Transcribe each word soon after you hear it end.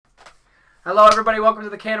Hello, everybody. Welcome to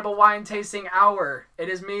the Cannibal Wine Tasting Hour. It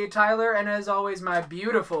is me, Tyler, and as always, my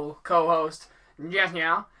beautiful co-host,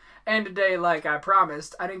 Nya. And today, like I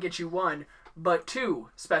promised, I didn't get you one, but two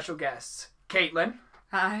special guests, Caitlin.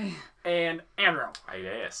 Hi. And Andrew. I eat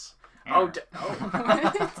ass.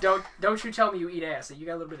 Don't you tell me you eat ass. You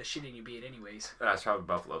got a little bit of shit in you, be it anyways. That's probably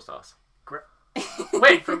buffalo sauce.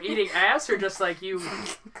 Wait, from eating ass or just like you?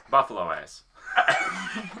 Buffalo ass.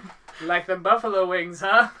 Like them buffalo wings,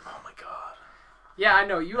 huh? Oh my god. Yeah, I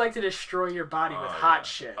know. You like to destroy your body with hot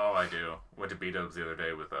shit. Oh, I do. Went to B-Dubs the other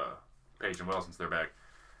day with Paige and Will since they're back.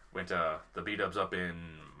 Went to the B-Dubs up in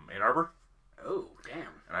Ann Arbor. Oh, damn.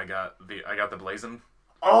 And I got the blazing.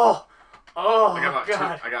 Oh,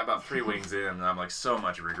 I got about 3 wings in, and I'm like so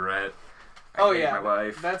much regret. I hate my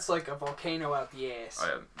life. That's like a volcano out the ass.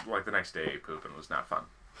 Like the next day, pooping was not fun.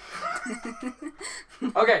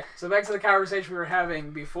 Okay, so back to the conversation we were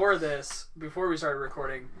having before we started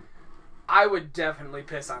recording. I would definitely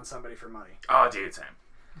piss on somebody for money. Oh, dude, same.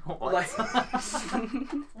 Like,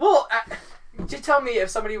 well, just tell me if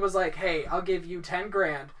somebody was like, "Hey, I'll give you 10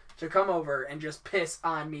 grand to come over and just piss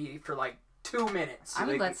on me for like 2 minutes." I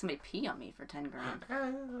would let somebody pee on me for 10 grand.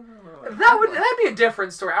 That'd be a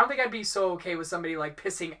different story. I don't think I'd be so okay with somebody like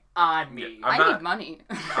pissing on me. I need money.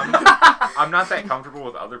 I'm not that comfortable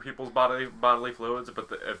with other people's bodily fluids, but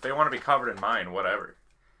if they want to be covered in mine, whatever.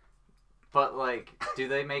 But, like, do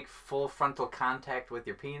they make full frontal contact with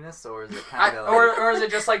your penis, or is it kind of or is it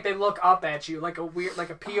just like they look up at you, like a weird, like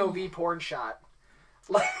a POV porn shot?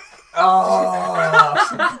 Like,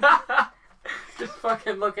 just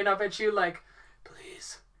fucking looking up at you like,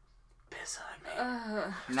 please, piss on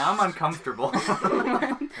me. Now I'm uncomfortable.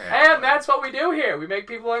 And that's what we do here. We make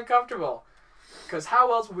people uncomfortable. Because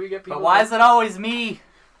how else would we get people... But why is it always me?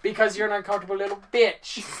 Because you're an uncomfortable little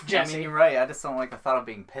bitch, Jesse. I mean, you're right. I just don't like the thought of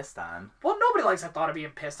being pissed on. Well, nobody likes the thought of being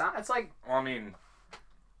pissed on. It's like... Well, I mean,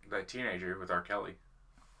 that teenager with R. Kelly.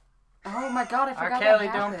 Oh my god, I forgot R. Kelly,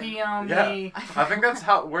 that don't happened. pee on me. I think that's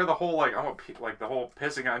where the whole the whole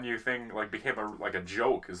pissing on you thing became a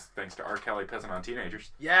joke, is thanks to R. Kelly pissing on teenagers.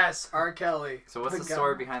 Yes, R. Kelly. So what's the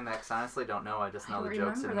story behind that? Because I honestly don't know. I just know the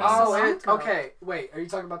jokes. remember In that. it. Oh, okay. Wait, are you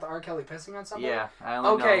talking about the R. Kelly pissing on somebody? Yeah, I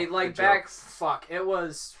only know like the back... jokes. Fuck, it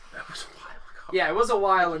was... That was a while ago. Yeah, it was a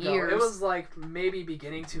while ago. Years. It was like maybe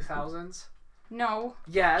beginning 2000s. No.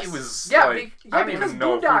 Yes. It was yeah, like, I don't because even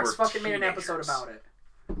know if we Boondocks were fucking made an episode teenagers. about it.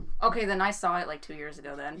 Okay, then I saw it like 2 years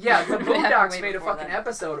ago then. Yeah, the It happened Boondocks way made a before fucking then.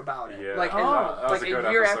 episode about it. Yeah. Like, That was like a a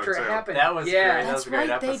good year episode, after it too. happened. That was yeah. great. That was That's a great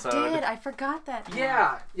right, episode. they did. I forgot that.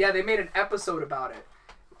 Yeah, they made an episode about it.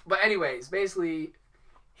 But anyways, basically,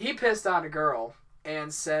 he pissed on a girl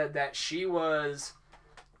and said that she was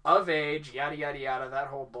of age, yada, yada, yada, that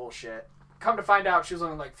whole bullshit. Come to find out, she was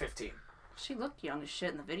only like 15. She looked young as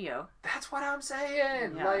shit in the video. That's what I'm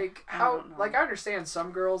saying. Yeah, like, I how, don't know. like, I understand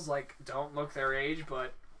some girls, like, don't look their age,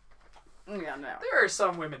 but Yeah, no. there are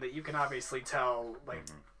some women that you can obviously tell, like,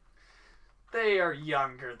 they are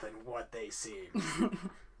younger than what they seem.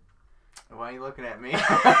 Why are you looking at me?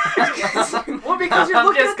 Well, because you're I'm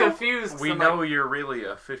looking just at confused. We know you're really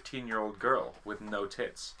a 15-year-old girl with no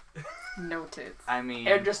tits. No tits. I mean,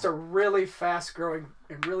 and just a really fast growing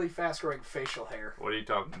facial hair. What are you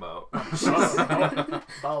talking about?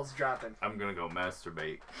 Balls dropping. I'm gonna go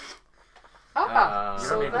masturbate. Ah, You so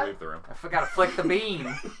don't need to that leave the room. I forgot to flick the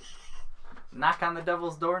bean. Knock on the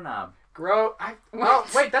devil's doorknob. oh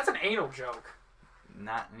wait, that's an anal joke.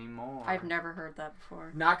 Not anymore. I've never heard that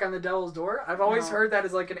before. Knock on the devil's door. I've always No. heard that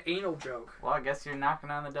as like an anal joke. Well, I guess you're knocking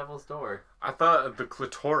on the devil's door. I thought the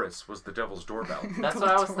clitoris was the devil's doorbell. That's what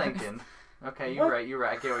I was thinking. Okay, you're What? right. You're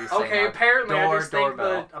right. I get what you're saying. Okay, now. apparently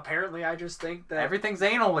Doorbell. I just think that Everything's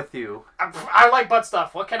anal with you. I like butt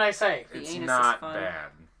stuff. What can I say? The It's anus is not fun. bad.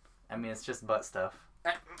 I mean, it's just butt stuff.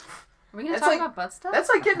 Are we gonna That's talk like- about butt stuff? That's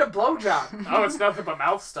like getting a blowjob. Oh, it's nothing but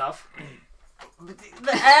mouth stuff.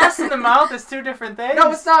 The ass and the mouth is two different things.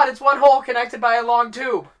 No, it's not. It's one hole connected by a long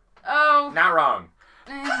tube. Oh. Not wrong.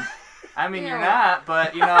 I mean, you're Ew. not,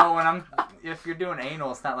 but you know, if you're doing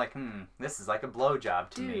anal, it's not like, this is like a blowjob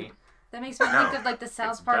to me. Dude, that makes me No, think of like the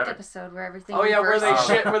South it's Park better. episode where everything. Oh yeah, where they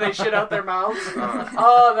reverses. where they shit out their mouths. Uh.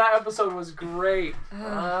 Oh, that episode was great.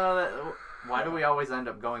 Why do we always end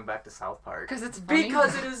up going back to South Park? Because it's funny.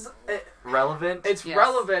 Because Relevant? it's Yes.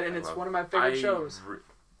 relevant and I it's love one of my favorite I shows.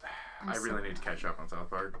 I really need to catch up on South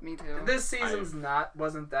Park. Me too. This season's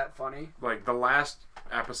wasn't that funny. Like, the last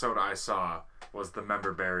episode I saw was the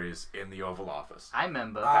member berries in the Oval Office. I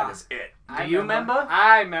remember. Ah. That is it. Do you remember?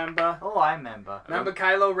 I remember. Oh, I remember. Remember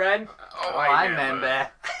Kylo Ren? Oh, I remember.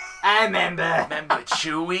 I remember. Remember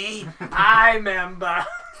Chewie? I remember.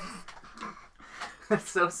 That's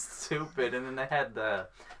so stupid. And then they had the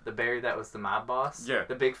the Barry that was the mob boss. Yeah.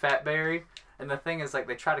 The big fat Barry. And the thing is, like,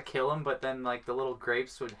 they try to kill him, but then, like, the little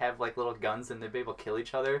grapes would have, like, little guns and they'd be able to kill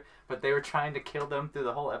each other. But they were trying to kill them through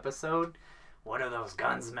the whole episode. What are those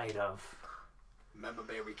guns made of? Remember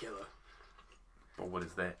Barry Killer. But what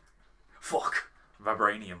is that? Fuck.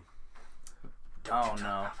 Vibranium. Oh,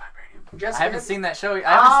 no. Jessica, I haven't seen that show. I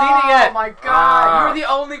haven't seen it yet. Oh my god. You're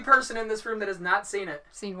the only person in this room that has not seen it.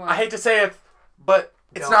 Seen what? I hate to say it, but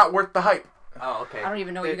it's Don't. not worth the hype. Oh, okay. I don't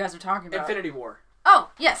even know what you guys are talking about. Infinity War.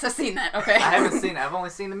 Oh, yes, I've seen that. Okay. I haven't seen it. I've only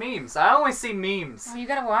seen the memes. I only see memes. Well, you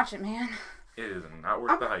gotta watch it, man. It is not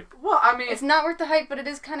worth the hype. Well, I mean, It's not worth the hype, but it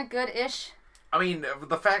is kind of good-ish. I mean,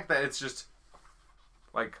 the fact that it's just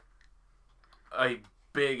like a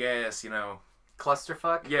big ass,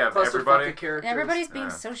 Clusterfuck? yeah, of clusterfuck everybody. of characters. And everybody's being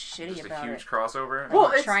so Just shitty a about huge it. crossover. Well,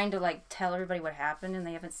 Like, it's- trying to, like, tell everybody what happened and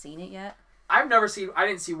they haven't seen it yet. I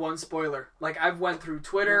didn't see one spoiler. Like, I've went through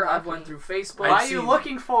Twitter, I've went through Facebook. I've Why are you seen-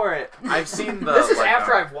 looking for it? I've seen the. This is like,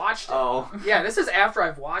 after I've watched it. Oh. Yeah, this is after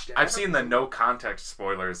I've watched it. I've seen the no context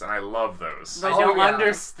spoilers, and I love those. I Oh, don't yeah.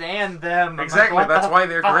 understand them. I'm like, Exactly. what That's the why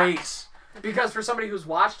they're fuck? great. Because for somebody who's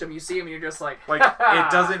watched them, you see them and you're just like, Like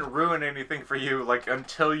it doesn't ruin anything for you. Like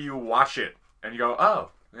until you watch it and you go, oh,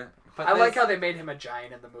 yeah. But I like this- how they made him a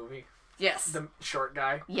giant in the movie. Yes. The short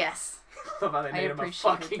guy. Yes. Love how they made him a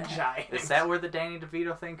appreciated fucking that. giant. Is that where the Danny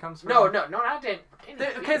DeVito thing comes from? No, not Dan.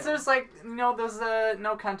 Because there's like, those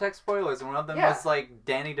no context spoilers, and one of them Yeah. was like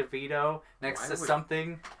Danny DeVito next Why to would-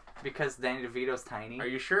 something because Danny DeVito's tiny. Are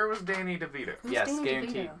you sure it was Danny DeVito? Who's Yes, Danny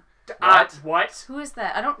guaranteed. DeVito? What? Who is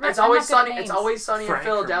that? I don't. It's I'm always not good at sunny. It's names. always sunny Frank in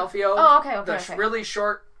Philadelphia. Oh, okay, okay, The okay. really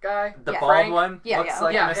short guy. The Yeah. bald Frank? one Yeah, looks yeah,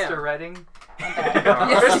 like yeah, Mr. him. Redding.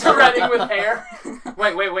 Mr. Redding with hair.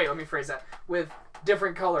 Wait. Let me phrase that. With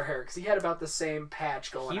different color hair, because he had about the same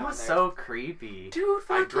patch going He on was there. so creepy. Dude,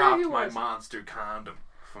 fuck I yeah, dropped he my was. monster condom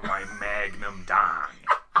for my Magnum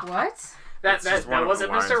Dong. What? That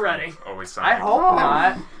wasn't Mr. Redding. Always I Sunny. hope Oh.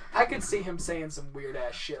 not. I could see him saying some weird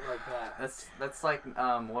ass shit like that. That's like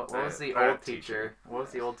what was the That old teacher? What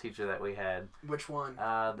was the old teacher that we had? Which one?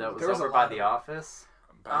 That was There was a over by lot the of- office.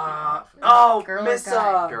 Oh, Girl or Miss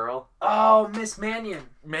guy? Girl Miss Mannion.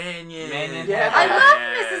 Mannion. Mannion. Yeah. I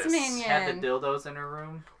Yes. love Mrs. Mannion. had the dildos in her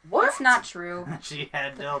room. What? That's not true. She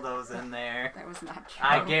had dildos in there. That was not true.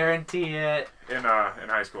 I guarantee it. In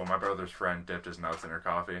high school, my brother's friend dipped his nuts in her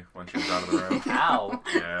coffee when she was out of the room. Ow.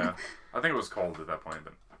 Yeah, I think it was cold at that point.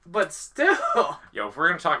 But But still. yo, if we're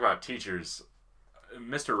gonna talk about teachers,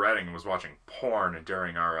 Mr. Redding was watching porn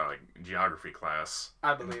during our geography class.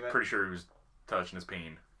 I believe it. Pretty sure he was touching his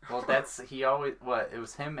peen. Well, it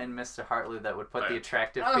was him and Mr. Hartley that would put the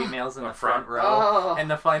attractive Oh. females in The the front front. row. Oh. And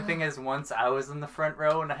the funny thing is, once I was in the front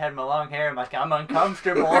row and I had my long hair, I'm like, I'm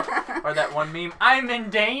uncomfortable. Or that one meme, I'm in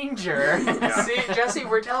danger. Yeah. See, Jesse,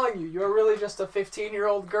 we're telling you, you're really just a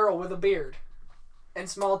 15-year-old girl with a beard and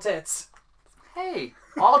small tits. Hey,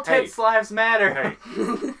 all tits lives matter. Hey,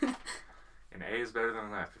 an A is better than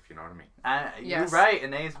an F, if you know what I mean. You're Yes. right,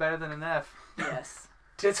 an A is better than an F. Yes.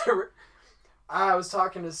 Tits are. I was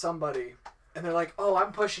talking to somebody, and they're like, "Oh,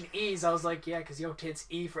 I'm pushing E's." I was like, "Yeah, because yo, tits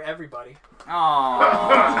E for everybody." Aww.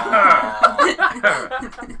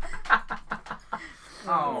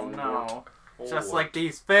 Oh no. Just like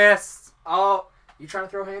these fists. Oh, you trying to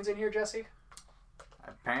throw hands in here, Jesse?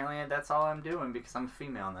 Apparently that's all I'm doing because I'm a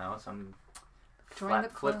female now, so I'm Join the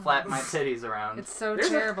flip club. flap my titties around. It's so There's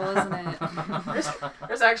a- terrible, isn't it?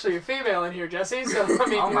 There's actually a female in here, Jesse. So I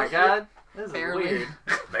mean, Oh my god. This is Barely. weird.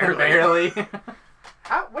 Barely. Barely.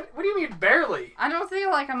 What do you mean barely? I don't feel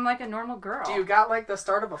like I'm like a normal girl. Do you got like the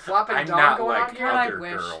start of a flopping I'm dog not going like on here? I other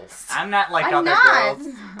wish. girls. I'm not like I'm other not.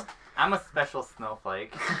 girls. I'm a special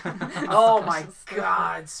snowflake. Oh my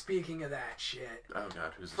god! Speaking of that shit, Oh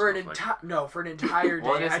god, who's for an this? for an entire day,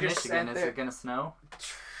 Well, it is I just Michigan. sat Is there. it gonna snow?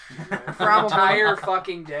 For an Probably. entire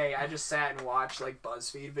fucking day, I just sat and watched like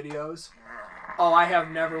BuzzFeed videos. Oh, I have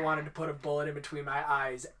never wanted to put a bullet in between my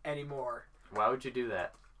eyes anymore. Why would you do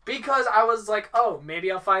that? Because I was like, oh,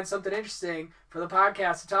 maybe I'll find something interesting for the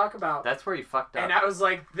podcast to talk about. That's where you fucked up. And I was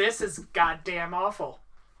like, this is goddamn awful.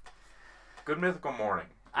 Good Mythical Morning.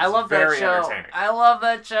 I It's love very that show. entertaining. I love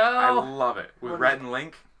that show. I love it. With What Rhett and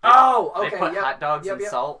Link. Oh, They okay. put yep, hot dogs yep, and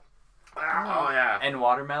yep. salt Oh yeah. and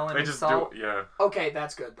watermelon They and just salt. do yeah. Okay,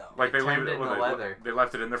 that's good though. Like they turned leave it when into they, leather. They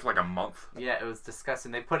left it in there for like a month. Yeah, it was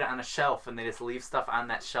disgusting. They put it on a shelf and they just leave stuff on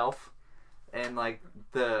that shelf, and like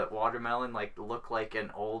the watermelon like looked like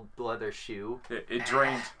an old leather shoe. It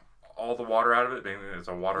drained all the water out of it, being it's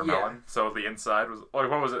a watermelon. So the inside was what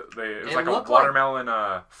was it? It was It like a looked like-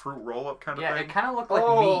 watermelon fruit roll up kind of Yeah, thing. it kind of looked like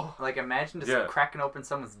Oh. meat. Like imagine just Yeah. cracking open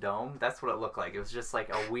someone's dome. That's what it looked like. It was just like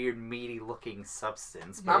a weird meaty looking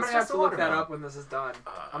substance. But I'm it's gonna have just to a look that watermelon. up when this is done.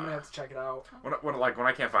 I'm gonna have to check it out. When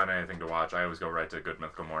I can't find anything to watch, I always go right to Good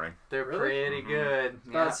Mythical Morning. They're Really? pretty good.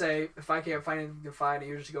 But Yeah. I'd say if I can't find anything to find, I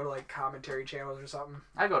usually go to like commentary channels or something.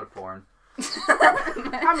 I go to porn.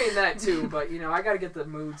 I mean that too, but you know I gotta get the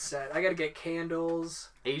mood set. I gotta get candles.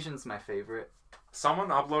 Asian's my favorite. Someone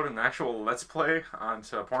uploaded an actual Let's Play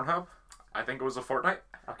onto Pornhub. I think it was a Fortnite.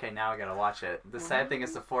 Okay, now I gotta watch it. The sad thing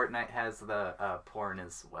is the Fortnite has the porn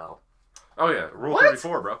as well. Oh yeah, Rule What?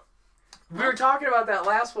 34, bro. We were talking about that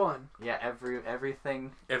last one. Yeah,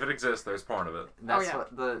 everything. If it exists, there's porn of it. That's yeah.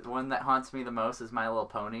 what the one that haunts me the most is My Little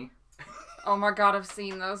Pony. Oh my god, I've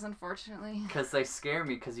seen those, unfortunately. Because they scare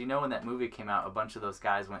me, because you know when that movie came out, a bunch of those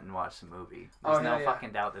guys went and watched the movie. Oh, There's no hell yeah.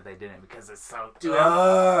 fucking doubt that they didn't, because it's so... Dude,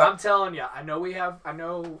 I'm telling you, I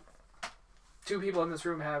know 2 people in this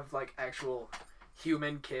room have like actual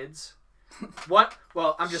human kids. What?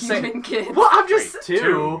 Well, I'm just saying. Human kids. Well, I'm just. Wait,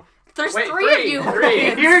 Two? There's Wait, 3 of you.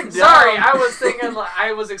 Three. You're dumb. Sorry, I was thinking like,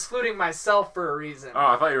 I was excluding myself for a reason. Oh,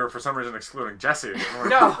 I thought you were for some reason excluding Jesse.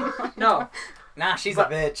 No. Nah, she's But-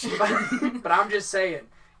 a bitch. But I'm just saying,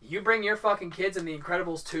 you bring your fucking kids in The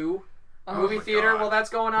Incredibles 2 Oh movie my theater God. while that's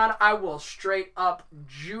going on, I will straight up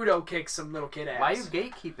judo kick some little kid ass. Why are you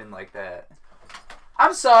gatekeeping like that?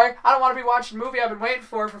 I'm sorry, I don't want to be watching a movie I've been waiting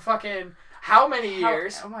for fucking how many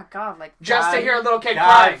years Oh my god, like just to God- hear a little kid God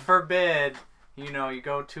crying. forbid, you know, you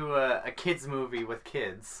go to a kids movie with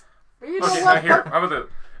kids. You know Okay, what? now here, how about the?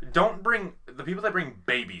 Don't bring the people that bring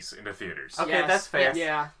babies into theaters. Okay, Yes, that's fair.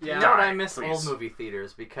 Yeah. You know what I Die, miss please. old movie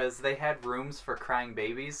theaters because they had rooms for crying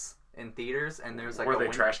babies in theaters, and there's like Were a they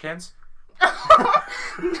window- trash cans?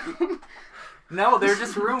 No, they're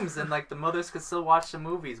just rooms, and like the mothers could still watch the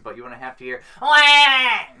movies, but you wouldn't have to hear. Wah!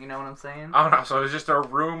 You know what I'm saying? Oh no! So it was just a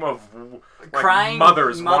room of like, Crying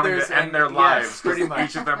mothers wanting mothers to end and- their yes, lives. pretty much.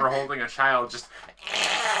 Each of them are holding a child. Just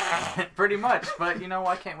Pretty much, but you know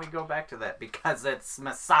why can't we go back to that? Because it's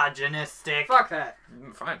misogynistic. Fuck that.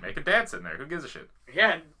 fine, make a dad sit in there. Who gives a shit?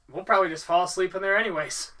 Yeah, we'll probably just fall asleep in there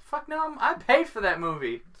anyways. Fuck no, I paid for that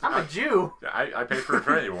movie. I'm a Jew. Yeah, I paid for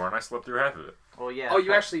Infinity War and I slept through half of it. Well, yeah. Oh, you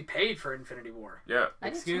but- actually paid for Infinity War. Yeah, I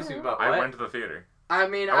did Excuse too. me, but I what? went to the theater. I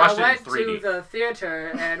mean, I I, watched it in went to 3D. the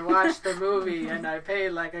theater and watched the movie, and I paid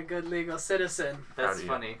like a good legal citizen. That's Proud of you.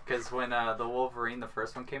 funny because when the Wolverine, the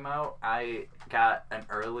first one came out, I got an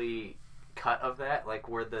early cut of that, like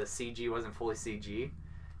where the CG wasn't fully CG,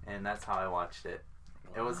 and that's how I watched it.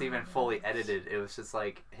 It wasn't even fully edited. It was just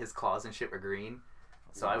like his claws and shit were green.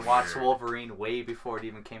 So I watched Weird. Wolverine way before it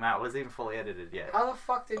even came out. It wasn't even fully edited yet. How the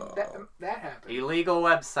fuck did that happen? Illegal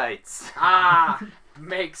websites. Ah,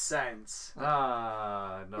 makes sense.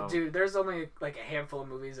 No. Dude, there's only like a handful of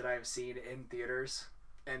movies that I've seen in theaters,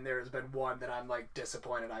 and there's been one that I'm like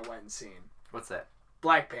disappointed I went and seen. What's that?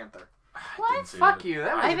 Black Panther. What? Didn't see Fuck it. you.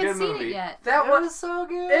 That was I a haven't good seen movie. it yet. That It was. was so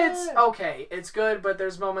good. It's okay. It's good, but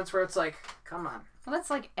there's moments where it's like, come on. Well,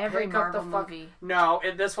 that's like every Pick up the Marvel fuck- movie. No,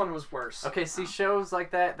 this one was worse. Okay, see, shows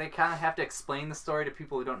like that, they kind of have to explain the story to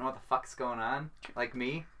people who don't know what the fuck's going on. Like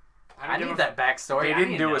me. I don't need give that backstory. They I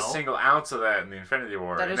didn't need do to a know. single ounce of that in the Infinity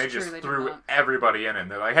War, That and is they true, just they did threw not. everybody in it.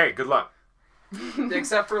 And they're like, "Hey, good luck."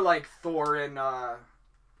 Except for like Thor and the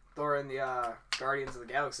Guardians of the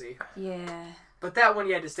Galaxy. Yeah. But that one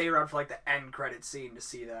you had to stay around for like the end credit scene to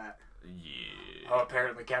see that. Yeah. Oh,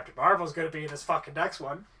 apparently Captain Marvel's gonna be in this fucking next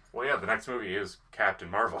one. Well, yeah, the next movie is Captain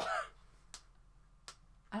Marvel.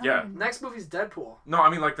 I don't Yeah. even- Next movie's Deadpool. No, I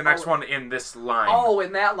mean like the next Oh. one in this line. Oh,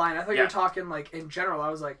 in that line. I thought you Yeah. were talking like in general. I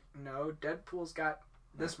was like, no, Deadpool's got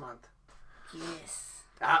this month. Yes.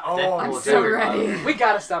 Deadpool I'm is so good. ready. We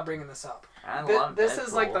gotta stop bringing this up. I Th- love this Deadpool.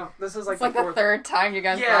 is like the It's like the fourth. third time you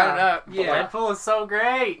guys Yeah, brought it up. yeah. Deadpool is so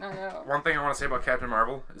great. I know. One thing I want to say about Captain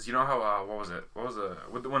Marvel is, you know how what was it?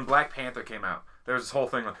 When Black Panther came out? There was this whole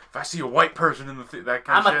thing like, if I see a white person in that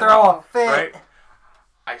kind I'm of a shit, throw a fit. right?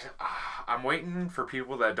 I'm waiting for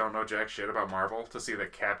people that don't know jack shit about Marvel to see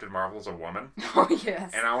that Captain Marvel's a woman, Oh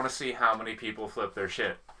yes. and I want to see how many people flip their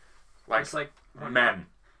shit. Like Just like men.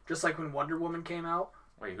 Just like when Wonder Woman came out.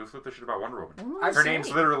 Wait, who flipped their shit about Wonder Woman? Ooh, I've Her seen name's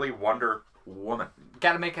sweet. literally Wonder Woman.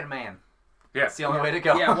 Gotta make it a man. Yeah, It's the only way to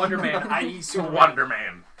go. Yeah, Wonder Man, i.e. Superman. Wonder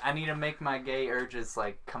Man. I need to make my gay urges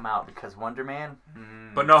like come out because Wonder Man.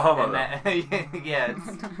 But no homo, and that, yeah,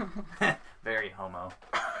 it's very homo.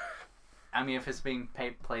 I mean, if it's being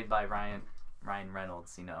played by Ryan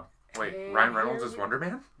Reynolds, you know. Wait, And Ryan Reynolds here is we- Wonder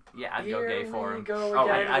Man? Yeah, I'd go gay for Here we him. go Oh,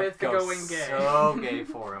 again I'd with the go going gay. so gay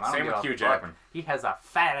for him. I don't Same give with a Hugh fuck. Jackman. He has a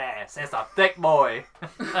fat ass. It's a thick boy.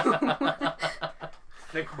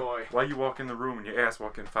 Thick boy. Why you walk in the room and your ass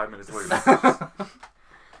walk in 5 minutes later?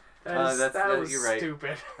 That was you're right.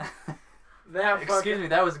 stupid. That Excuse fucking, me,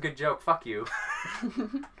 that was a good joke. Fuck you.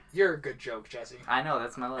 You're a good joke, Jesse. I know,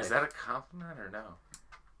 that's my life. Is that a compliment or no?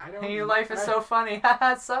 I don't. Hey, your life is so funny.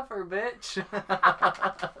 Haha, suffer, bitch.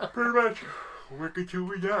 Pretty much. Work until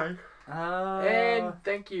we die. And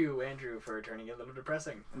thank you, Andrew, for turning it a little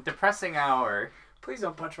depressing. Depressing hour. Please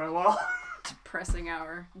don't punch my wall. Depressing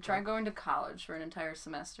hour. Try going to college for an entire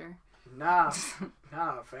semester. Nah,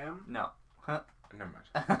 fam. No. Never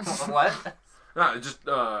mind. What? No, just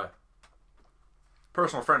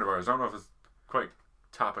personal friend of ours. I don't know if it's quite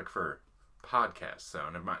topic for podcast, so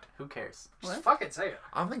never mind. Who cares? Just What? fucking say it.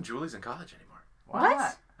 I don't think Julie's in college anymore. Why What?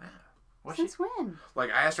 not? Yeah. What's she? Since when? Like,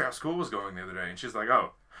 I asked her how school was going the other day, and she's like,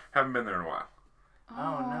 "Oh, haven't been there in a while."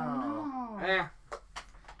 Oh, no. Eh.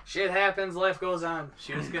 Shit happens. Life goes on.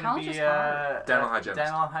 She was gonna College be is hard. Dental a hygienist.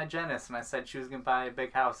 dental hygienist, and I said she was gonna buy a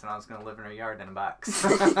big house, and I was gonna live in her yard in a box.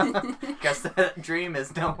 Guess that dream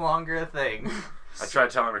is no longer a thing. I tried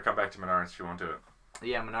telling her to come back to Menards. She won't do it.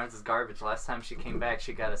 Yeah, Menards is garbage. Last time she came back,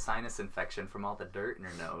 she got a sinus infection from all the dirt in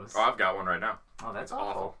her nose. Oh, I've got one right now. Oh, that's It's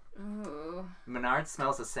awful. Ooh. Menards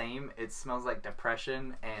smells the same. It smells like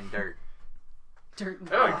depression and dirt. Dirt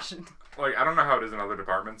and Ugh. depression. Like, I don't know how it is in other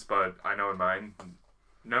departments, but I know in mine,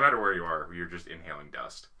 no matter where you are, you're just inhaling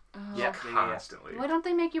dust Oh. Yep. constantly. Why don't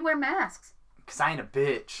they make you wear masks? Cause I ain't a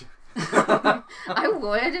bitch. I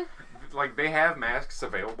would. Like, they have masks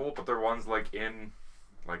available, but they're ones like in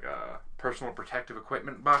like personal protective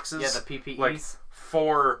equipment boxes. Yeah, the PPEs. Like,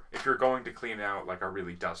 for if you're going to clean out like a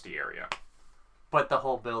really dusty area. But the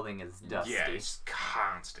whole building is dusty. Yeah, it's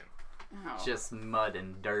constant. Oh. Just mud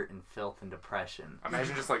and dirt and filth and depression.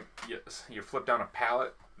 Imagine just like you flip down a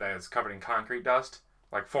pallet that is covered in concrete dust,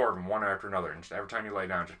 like 4 of them, one after another, and just every time you lay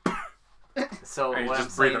down, just So and what you're I'm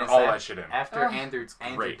just saying breathing is all that that shit in. after Ugh. Andrew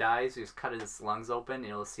Great. dies, you just cut his lungs open, and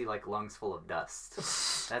you'll see like lungs full of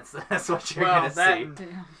dust. That's what you're Well, gonna that see. and,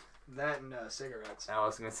 Damn. that and cigarettes. I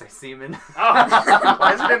was gonna say semen. Oh,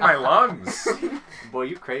 why is it in my lungs? Boy,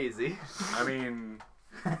 you crazy. I mean,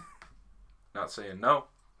 not saying no.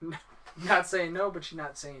 Not saying no, but you're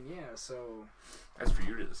not saying yeah. So That's for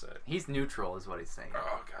you to decide. He's neutral, is what he's saying.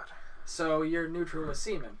 Oh god. so you're neutral with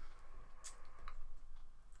semen.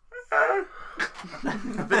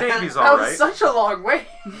 The Navy's That was alright. such a long wait.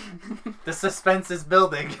 The suspense is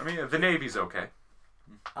building. I mean, the Navy's okay.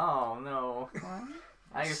 Oh no. What?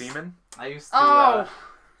 I used, Semen? I used to. Oh!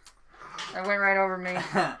 That went right over me.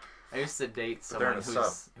 I used to date But they're in someone a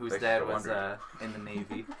sub. whose They dad feel was under. in the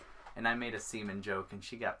Navy, and I made a semen joke, and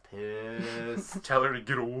she got pissed. Tell her to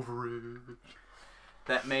get over it.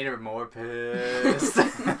 That made her more pissed.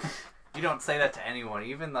 You don't say that to anyone.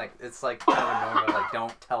 Even like it's like kind of a normal like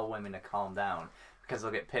don't tell women to calm down because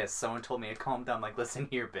they'll get pissed. Someone told me to calm down. Like listen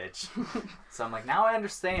here, bitch. So I'm like now I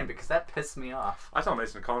understand because that pissed me off. I tell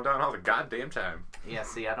Mason to calm down all the goddamn time. Yeah,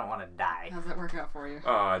 see, I don't want to die. How's that work out for you?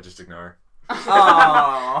 Oh, I just ignore her.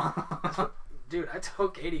 Oh. Dude, I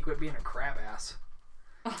told Katie quit being a crab ass.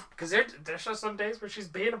 Cause there's just some days where she's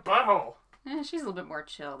being a butthole. She's a little bit more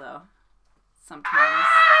chill though. Sometimes.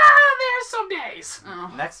 Ah, there's some days.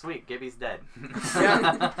 Oh. Next week, Gibby's dead.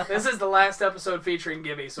 Yeah, this is the last episode featuring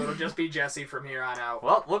Gibby, so it'll just be Jesse from here on out.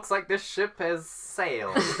 Well, looks like this ship has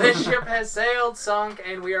sailed. This ship has sailed, sunk,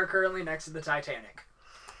 and we are currently next to the Titanic.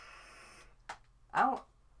 I don't.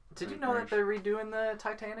 Did you know that they're redoing the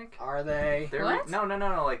Titanic? Are they? They're What? no,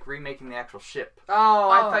 like remaking the actual ship. Oh,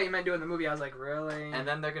 I Oh. thought you meant doing the movie. I was like, really? And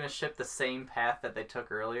then they're gonna ship the same path that they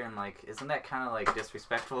took earlier, and like, isn't that kind of like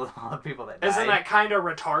disrespectful to all the people that died? Isn't that kind of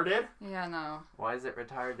retarded? Yeah, no. Why is it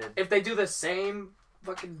retarded? If they do the same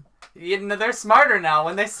fucking... You know, they're smarter now.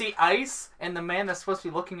 When they see ice, and the man that's supposed to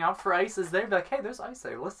be looking out for ice is there, they're like, hey, there's ice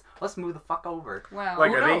there. Let's move the fuck over. Well,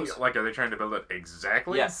 Like, Who are knows? they trying to build it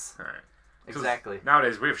exactly? Yes. All right. 'Cause Exactly.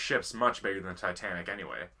 Nowadays, we have ships much bigger than the Titanic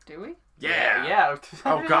anyway. do we? Yeah. Yeah.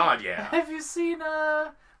 Oh god, yeah. Have you seen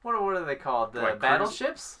what are they called? The Like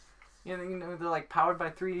battleships? You know, they're like powered by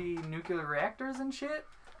 3 nuclear reactors and shit.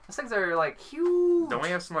 Those things are like huge. Don't we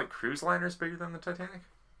have some like cruise liners bigger than the Titanic?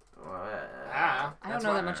 Ah, I don't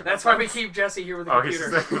know that much about That's why we boats. keep Jesse here with the Oh, he's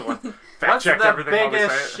computer. the one. What's Fact checked the everything while we say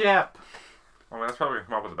biggest it. ship? Well, that's probably gonna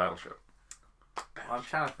come up with a battleship. Well, I'm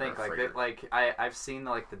trying to think Or a like frigate. that. Like I've seen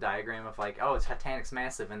like the diagram of like Titanic's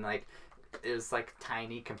massive and like it was like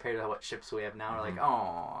tiny compared to what ships we have now. We're like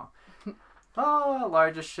oh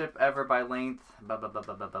largest ship ever by length. Ba, ba, ba,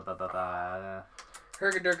 ba, ba, ba, ba, ba, ba.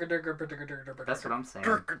 That's what I'm saying.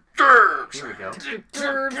 Here we go.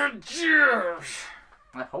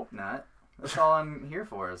 I hope not. That's all I'm here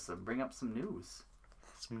for, is to bring up some news.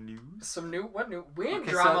 Some news. Some new what new? We ain't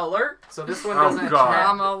Okay, drama so- alert. So this one Oh, doesn't God. have,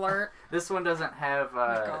 Drama alert. this one doesn't have Oh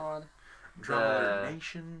my god. Drama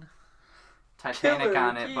Nation. Titanic Killer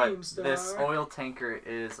on it, but Keemstar. this oil tanker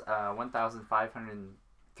is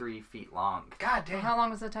 1,503 feet long. God Well, damn. how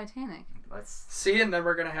long was the Titanic? Let's See, and then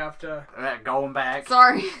we're gonna have to. going back.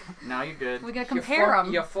 Sorry. Now you're good. We gotta compare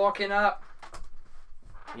them. You're fucking up.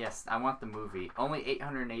 Yes, I want the movie. Only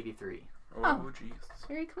 883. Oh. jeez.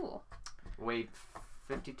 Very cool. Weight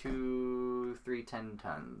 52,310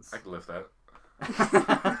 tons. I can lift that.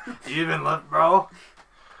 You even lift, bro?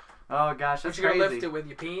 Oh gosh, But that's you gonna crazy. lift it with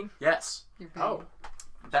your peen? Yes. You're big. Oh.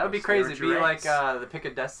 That would be So crazy. It'd be like steroids. the Pick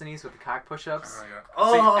of Destinies with the cock push-ups.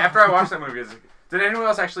 Oh. See, after I watched that movie, did anyone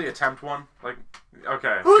else actually attempt one? Like,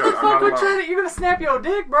 okay. Who good, the I'm fuck not would alone. try to? You're gonna snap your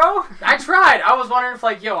dick, bro? I tried. I was wondering if,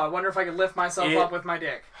 like, I wonder if I could lift myself It- up with my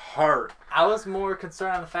dick. Hard. I was more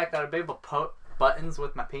concerned on the fact that I'd be able to put buttons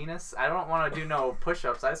with my penis. I don't want to do no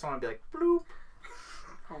push-ups. I just want to be like, bloop.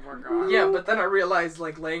 Oh my god. Yeah, but then I realized,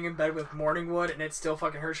 like, laying in bed with morning wood and it still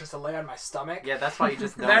fucking hurts just to lay on my stomach. Yeah, that's why you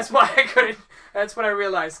just don't. That's why I couldn't. That's when I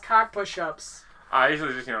realized cock push-ups. I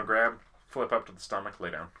usually just, grab, flip up to the stomach,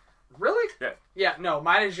 lay down. Really? Yeah. Yeah, no,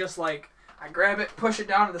 mine is just like, I grab it, push it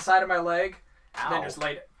down to the side of my leg, Ow. and then just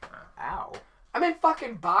lay it. Ow. I'm in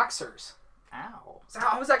fucking boxers. Ow. So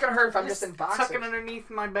how is that gonna hurt if I'm just in boxers? tucking underneath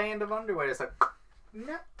my band of underwear. It's like,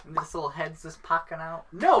 No, and this little head's just poking out.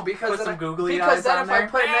 no, because Put then some googly because eyes then on if I there.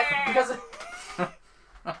 put it because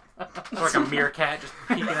It's like a meerkat just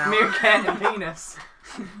peeking out. Meerkat and penis.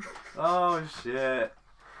 Oh shit.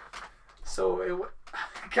 so it.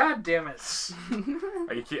 God damn it!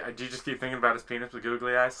 Do you just keep thinking about his penis with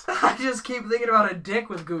googly eyes? I just keep thinking about a dick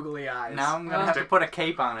with googly eyes. Now I'm gonna have to put a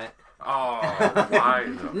cape on it. Oh, why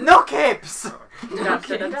though? No capes.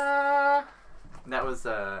 Da-da-da-da. That was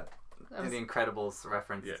That was- the Incredibles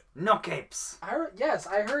reference. Yeah. No capes. Yes,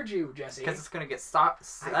 I heard you, Jesse. Because it's gonna get stuck.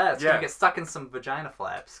 It's Yeah. gonna get stuck in some vagina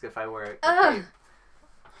flaps if I wear a Ugh. cape.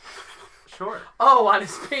 Sure. Oh, on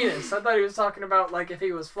his penis. I thought he was talking about like if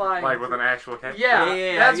he was flying. Like with an actual cat? Yeah,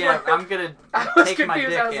 that's what I'm gonna I was take my confused.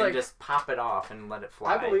 dick I was and like- just pop it off and let it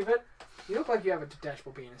fly. I believe it. You look like you have a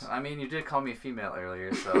detachable penis. I mean, you did call me female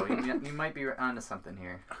earlier, so you might be onto something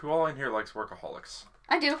here. Who all in here likes workaholics?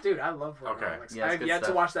 I do. Dude, I love Okay. Workaholics. Yeah, I it's have good yet to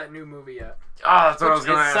stuff. watch that new movie yet. Oh, that's what I was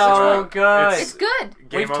going to It's ask. so good. It's good.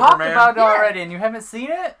 Game We've Over talked Man? about it Yeah. already, and you haven't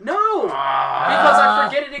seen it? No! Ah. Because I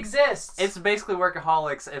forget it exists. It's basically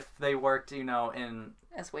workaholics if they worked, in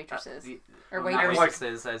As waitresses. or Or not waiters.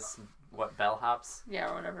 waitresses as what bellhops.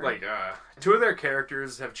 Yeah, or whatever. Like, two of their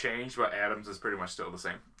characters have changed, but Adams is pretty much still the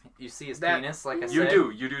same. You see his That- penis, like I You said.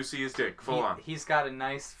 do see his dick, full on. He's got a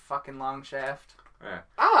nice fucking long shaft.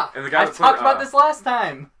 Ah! And the guy I that talked played, about this last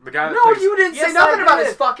time. The guy that No, plays, you didn't say Yes, nothing I about did.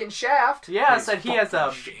 his fucking shaft. Yeah, I His said he has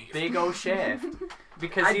a fucking shaft. big old shaft.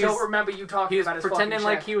 Because I he's, don't remember you talking he was about his pretending fucking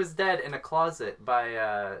like shaft. he was dead in a closet by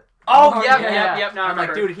Oh, yeah. yep, now I I'm like,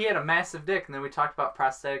 remember. dude, he had a massive dick, and then we talked about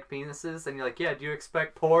prosthetic penises, and you're like, yeah, do you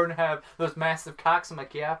expect porn to have those massive cocks? I'm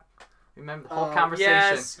like, yeah. Remember the whole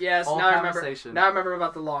conversation? Yes, Whole now I remember. conversation. Now I remember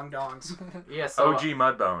about the long dongs. Yeah, so OG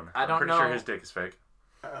Mudbone. I don't I'm pretty know. sure his dick is fake.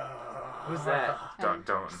 who's that? Don't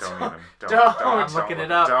even. Don't. I'm looking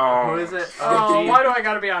it up. Don't. Who is it? Oh, OG. why do I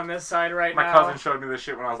gotta be on this side right My now? cousin showed me this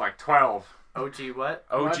shit when I was like 12. OG what?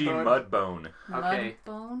 OG Mudbone. Mudbone. Okay.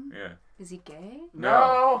 Mudbone? Yeah. Is he gay?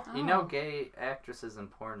 No. You know, gay actresses in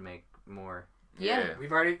porn make more. Yeah.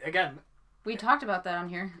 We've already, again, We talked about that on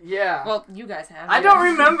here. yeah. Well, you guys have. I don't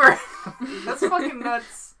remember. That's fucking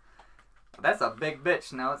nuts. That's a big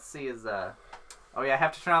bitch. Now let's see his Oh yeah, I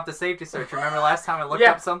have to turn off the safety search. Remember last time I looked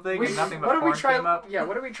Yeah, up something and nothing but what did porn we try? came up? Yeah,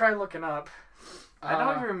 what did we try looking up? I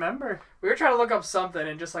don't even remember. We were trying to look up something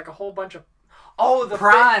and just like a whole bunch of. Oh, the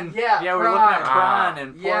Prawn. Yeah, Yeah, we were looking at prawn. prawn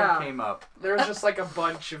and porn Yeah. came up. There was just like a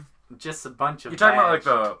bunch of. Just a bunch of. You talking about like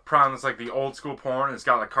badge. the prawn that's like the old school porn? It's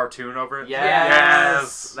got like cartoon over it. Yes.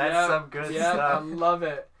 Yes. That's Yep, some good yep, I stuff. love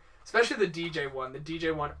it. Especially the DJ one. The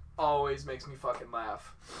DJ one always makes me fucking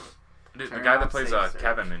laugh. Dude, the Turn guy that off plays safe search.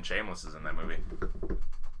 Kevin in Shameless is in that movie.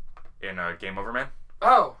 In Game Over Man.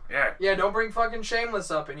 Oh, Yeah. yeah, don't bring fucking Shameless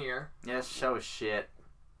up in here. Yeah, this show is shit.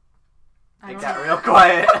 I It don't, got real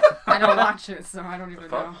quiet. I don't watch it, so I don't even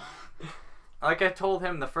fuck? know. Like I told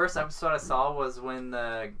him, the first episode I saw was when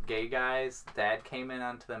the gay guy's dad came in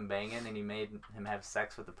onto them banging, and he made him have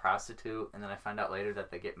sex with a prostitute, and then I found out later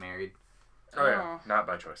that they get married. Oh yeah. Not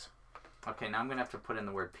by choice. Okay, now I'm gonna have to put in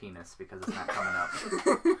the word penis because it's not coming up.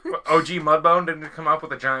 What, OG Mudbone didn't come up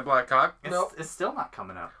with a giant black cock? It's, Nope. it's still not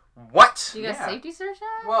coming up. What? You got Yeah. safety search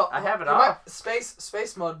on? Well, I have it you might- off. Space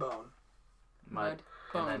Mudbone. Mud.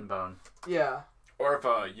 Bone. And then bone. Yeah. Or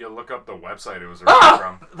if you look up the website it was Ah!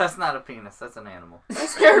 from. That's not a penis. That's an animal. That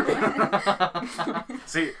scared me.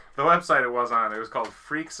 See, the website it was on, it was called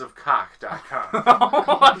freaksofcock.com.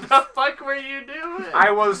 What the fuck were you doing?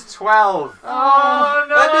 I was 12. Oh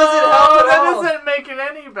no! That doesn't help at That all. doesn't make it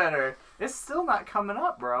any better. It's still not coming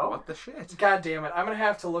up, bro. What the shit? God damn it! I'm gonna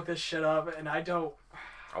have to look this shit up, and I don't.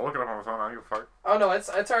 I'll look it up on my phone. I don't give a fuck. Oh no, it's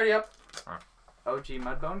already up. OG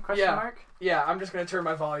Mudbone? Question Yeah. mark? Yeah, I'm just gonna turn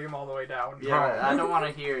my volume all the way down. Yeah, Oh. I don't want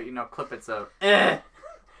to hear, clippets of,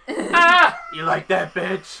 Ah! you like that,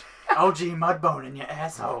 bitch? OG Mudbone in your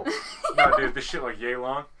asshole. No, dude, this shit like yay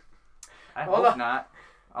long. I Hold hope on. not.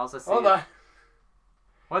 Also see Hold it. on.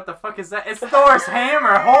 What the fuck is that? It's Thor's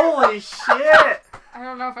hammer. Holy shit. I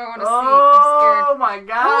don't know if I want to see. Oh my god.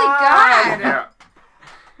 God. Yeah,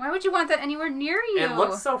 Why would you want that anywhere near you? It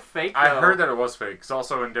looks so fake, though. I heard that it was fake. Because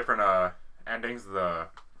also in different endings, the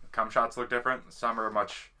cum shots look different. Some are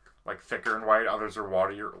much like thicker and white. Others are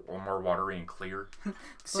waterier, or more watery and clear.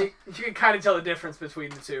 See, you can kind of tell the difference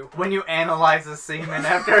between the two. When you analyze the semen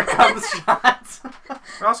after it comes shots.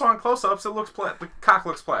 And also on close-ups, the cock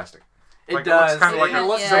looks plastic. It Like, it does. looks kinda like a it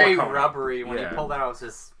looks very silicone. rubbery. When Yeah. you pull that out, it's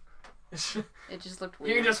just It just looked You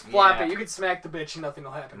weird. can just flap Yeah. it. You can smack the bitch and nothing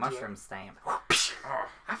will happen. mushroom stamp. Oh,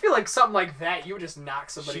 I feel like something like that, you would just knock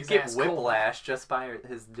She'd somebody's get ass cold. whiplash just by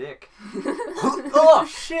his dick. Oh,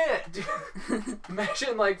 shit.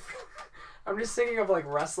 Imagine like, I'm just thinking of like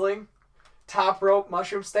wrestling, top rope,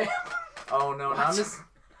 mushroom stamp. Oh, no.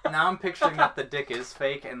 Now I'm picturing that the dick is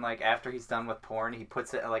fake, and like after he's done with porn, he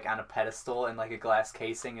puts it like on a pedestal in like a glass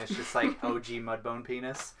casing. It's just like OG Mudbone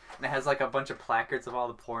penis, and it has like a bunch of placards of all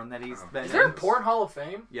the porn that he's been. Is there a in. Porn Hall of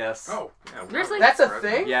Fame? Yes. oh, yeah. There's, like- That's a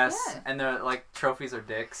thing? Yes, Yeah. and the like trophies are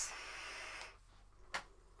dicks.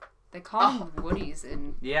 They call them Woodies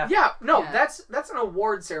in. Yeah. Yeah, no, Yeah. that's an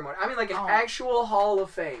award ceremony. I mean like an Oh. actual Hall of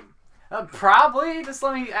Fame. Probably. Just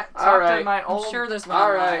let me talk Alright. to my I'm old, sure there's one.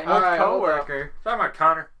 All right, online. all old right, hold coworker. Talking about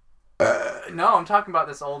Connor. No, I'm talking about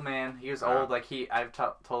this old man. He was Oh. old. Like I've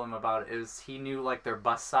told him about it. He knew like their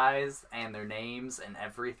bus size and their names and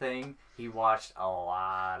everything. He watched a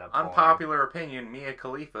lot of porn. Unpopular opinion: Mia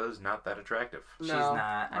Khalifa is not that attractive. She's No.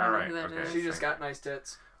 not. I don't know Alright, who that okay. is. She just got nice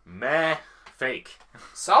tits. Meh. Fake.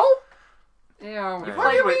 So? Ew. Yeah. What do you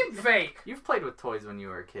Played with- mean fake? You've played with toys when you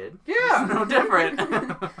were a kid. It's Yeah. no different.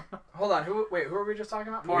 Hold on. Who were we just talking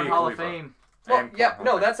about? Porn Mia Hall of Khalifa. Fame. Well, And yeah, Porn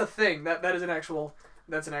no, Hall of that's a thing. That's an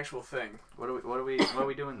actual thing. What are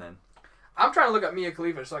we doing then? I'm trying to look up Mia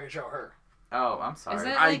Khalifa so I can show her. Oh, I'm sorry. Is it-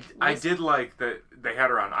 I like, I was- did like that they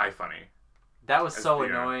had her on iFunny. That was As so the,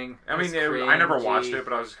 annoying. I mean, It was I never watched cringy. it,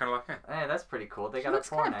 but I was just kind of like, eh. Hey, that's pretty cool. They She got looks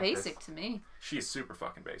a porn kind of actress. basic to me. She's super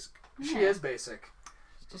fucking basic. She Yeah. is basic.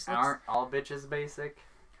 Just looks. Aren't all bitches basic?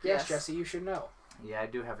 Yes, Yes. Jesse, you should know. Yeah, I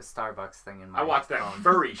do have a Starbucks thing in my I watched that phone.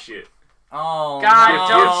 furry shit. Oh, God,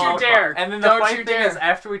 no. don't you dare. And then the Don't funny you thing dare. is,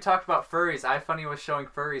 after we talked about furries, iFunny was showing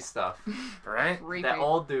furry stuff. Right? Creepy. That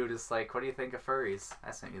old dude is like, what do you think of furries?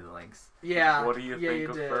 I sent you the links. Yeah. What do you yeah, think you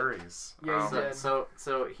of did. furries? Yeah, you Um, did.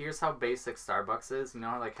 So here's how basic Starbucks is. You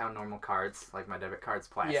know, like how normal cards, like my debit card's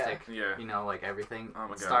plastic. Yeah. You know, like everything. Oh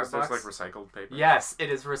my god. Starbucks. Is this like recycled paper? Yes, it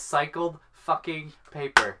is recycled fucking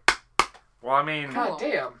paper. Well, I mean, God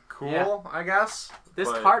damn. cool, Yeah. I guess. This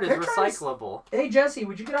but- card is They're trying to recyclable. Hey, Jesse,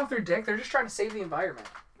 would you get off their dick? They're just trying to save the environment.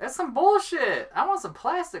 That's some bullshit. I want some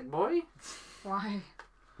plastic, boy. Why?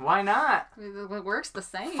 Why not? It works the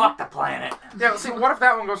same. Fuck the planet. Yeah, see, what if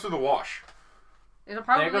that one goes through the wash? It'll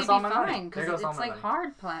probably There goes be all my money. fine There because goes all it's my like money.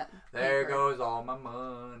 hard plat. There paper. goes all my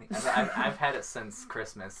money. I've had it since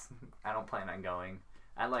Christmas. I don't plan on going.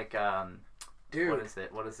 I like Dude, what is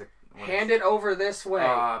it? What is it? hand it over this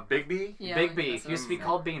way. Big B? Yeah, Big B. that's what Used to be I'm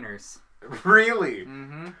called Beaners. Really?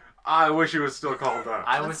 Mm-hmm. I wish it was still called that.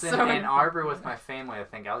 I That's was in so Ann Arbor with my family. I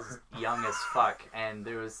think I was young as fuck, and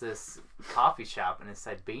there was this coffee shop, and it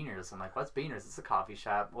said Beaners. I'm like, "What's Beaners? It's a coffee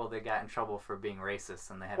shop." Well, they got in trouble for being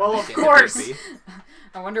racist, and they had Well, to of make it course. Big B.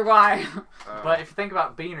 I wonder why. But if you think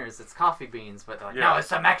about Beaners, it's coffee beans. But they're like, Yeah. no, it's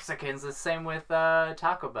the Mexicans. The same with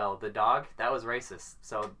Taco Bell. The dog that was racist,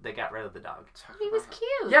 so they got rid of the dog. He was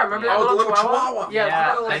cute. Yeah, remember Yeah. that Oh, the little little chihuahua? chihuahua.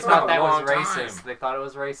 Yeah, the they little thought that chihuahua. was Long racist. time. They thought it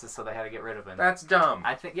was racist, so they had to get rid of him. That's dumb.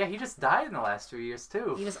 I think, yeah, he just died in the last 2 years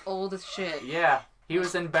too. He was old as shit. Yeah, he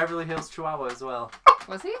was in Beverly Hills Chihuahua as well.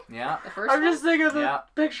 Was he? Yeah, The first I'm one? just thinking of the Yeah.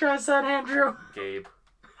 picture I sent Andrew. Gabe.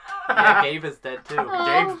 yeah, Gabe is dead too.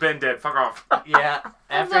 Oh. Gabe's been dead. Fuck off. Yeah,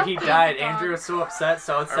 after love he Gabe died, the dog. Andrew was so upset,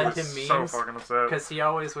 so I would I send was him so memes fucking upset. because he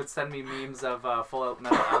always would send me memes of Full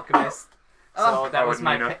Metal Alchemist. So Oh. that Oh, was and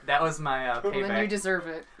my Nina. that was my Well, then you payback. deserve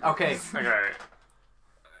it. Okay, Okay.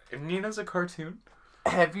 If Nina's a cartoon?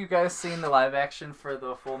 Have you guys seen the live action for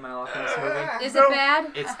the Full Metal Alchemist movie? Is it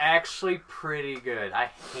bad? It's actually pretty good. I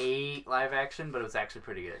hate live action, but it was actually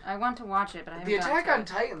pretty good. I want to watch it, but I haven't The gotten Attack to on it.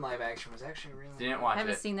 Titan live action was actually really. Didn't I watch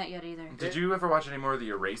haven't it. seen that yet either. Did you ever watch any more of the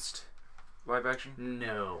Erased live action?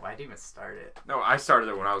 No, I didn't even start it. No, I started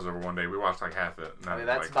it when I was over one day. We watched like half it. And I mean, then,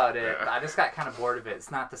 that's like, about it. yeah. I just got kind of bored of it. It's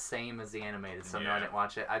not the same as the animated, so no, I Yeah. didn't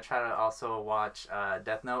watch it. I tried to also watch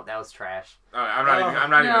Death Note. That was trash. I'm not even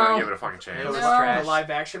No. gonna give it a fucking chance. It was No. trash. The live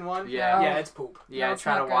action one. Yeah. Yeah, it's poop. Yeah, No, I it's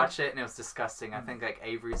tried not to good. watch it and it was disgusting. I think like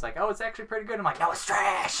Avery's like, oh, it's actually pretty good. I'm like, no, it's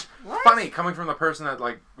trash. What? Funny coming from the person that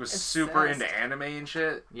like was Obsessed. super into anime and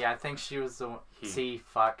shit. Yeah, I think she was the one. He. See,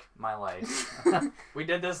 fuck my life. We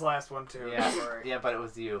did this last one too. yeah, Sorry. yeah, but it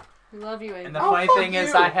was you. We love you, Aiden. And the Oh, funny fuck thing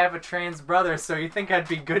is, you. I have a trans brother, so you think I'd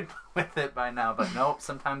be good with it by now, but nope.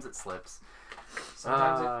 Sometimes it slips.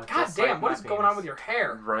 Sometimes God just damn, like what my is going penis. on with your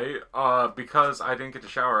hair? Right? Because I didn't get to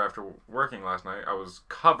shower after working last night. I was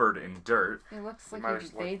covered in dirt. It looks like might you've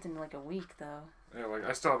just, like- bathed in like a week, though. Yeah, like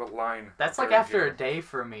I still have a line. That's like buried after here. a day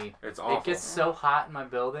for me. It's awful. It gets so hot in my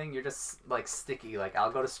building, you're just like sticky. Like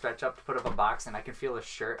I'll go to stretch up to put up a box, and I can feel a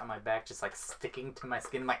shirt on my back just like sticking to my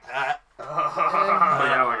skin. I'm like, ah. But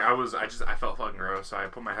yeah, like I felt fucking gross. So I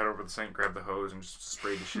put my head over the sink, grabbed the hose, and just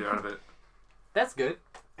sprayed the shit out of it. That's good.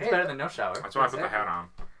 It's Hey. better than no shower. That's why I put the hat on.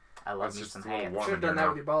 I love That's me just some a little hands. warm. Should have in done here that now.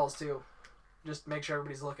 with your balls too. Just make sure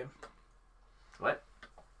everybody's looking. What?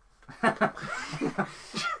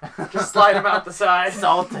 Just slide them out the side.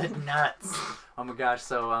 Salted nuts. Oh my gosh.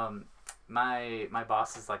 So my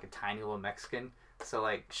boss is like a tiny little Mexican. So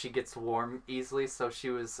like she gets warm easily. So she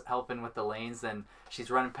was helping with the lanes, and she's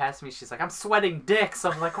running past me. She's like, "I'm sweating dicks."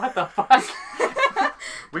 I'm like, "What the fuck?"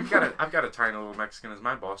 I've got a tiny little Mexican as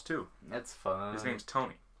my boss too. That's fun. His name's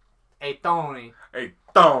Tony. Hey Tony. Hey,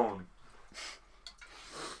 Tony.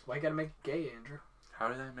 Why you gotta make it gay, Andrew? How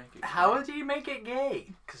did I make it? How would you make it gay?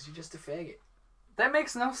 Because you're just a faggot. That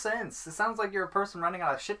makes no sense. It sounds like you're a person running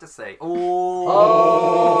out of shit to say.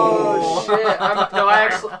 Oh, shit!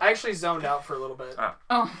 I actually zoned out for a little bit.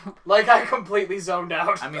 Oh. Like I completely zoned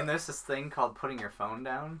out. I mean, there's this thing called putting your phone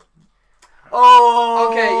down. Oh.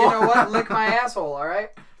 Okay, you know what? Lick my asshole. All right.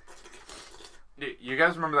 You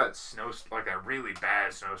guys remember that like that really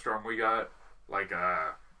bad snowstorm we got? Like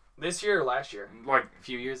This year or last year? like A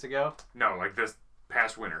few years ago. no, like this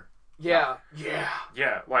past winter. Yeah. Yeah.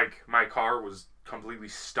 Yeah, like my car was completely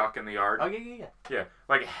stuck in the yard. Oh yeah. Yeah,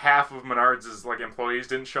 like half of Menards' like employees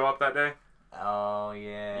didn't show up that day. Oh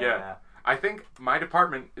yeah. Yeah. I think my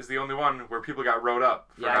department is the only one where people got rode up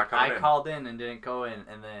for Yeah, not coming I in. called in and didn't go in,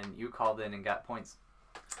 and then you called in and got points.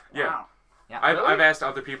 Yeah. Wow. Yeah. I've asked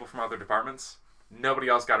other people from other departments. Nobody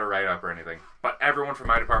else got a write up or anything. But everyone from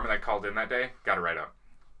my department that called in that day got a write up.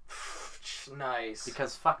 Nice.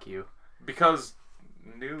 Because fuck you. Because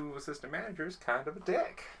new assistant manager is kind of a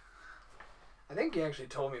dick. I think he actually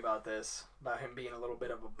told me about this, about him being a little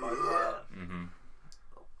bit of a butthead. Mm-hmm.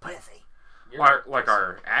 Pussy.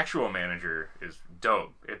 Our actual manager is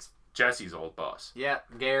dope. It's Jesse's old boss. Yeah,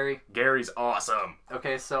 Gary. Gary's awesome.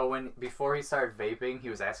 Okay, so before he started vaping, he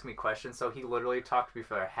was asking me questions. So he literally talked to me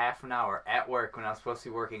for half an hour at work when I was supposed to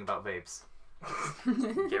be working about vapes.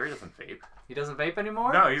 Gary doesn't vape. He doesn't vape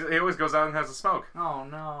anymore? No, he always goes out and has a smoke. Oh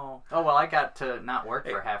no. Oh well, I got to not work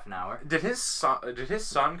for half an hour. Did his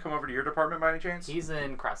son come over to your department by any chance? He's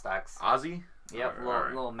in Crossdocs. Ozzy? Yep,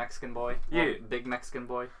 Alright. little Mexican boy. Yeah. Little big Mexican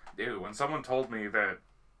boy. Dude, when someone told me that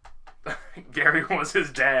Gary was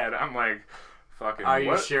his dad, I'm like, fucking Are you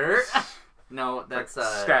what? sure? No, that's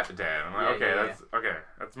stepdad. I'm like, yeah, okay, yeah,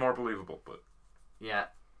 that's more believable, but yeah.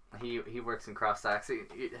 He works in Crossdocs.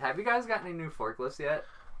 Have you guys got any new forklifts yet?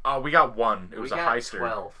 we got one. It We was a got Heister.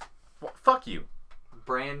 12. Well, fuck you.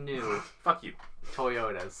 Brand new Fuck you.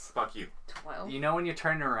 Toyotas. Fuck you. 12. You know when you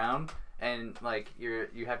turn around and like you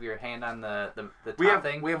have your hand on the top We have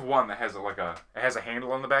thing? we have one that has it has a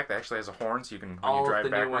handle on the back that actually has a horn, so you can when All you drive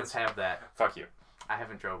of the new backwards. ones have that. Fuck you. I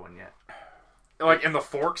haven't drove one yet. Like, and the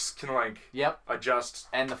forks can like Yep. adjust.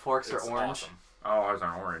 And the forks It's are orange. awesome. Oh, ours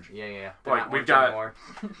aren't orange. Yeah. Like, Not we've orange got- anymore.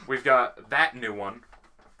 We've got that new one.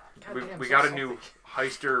 Goddamn, We so got a salty. new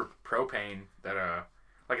Heister propane that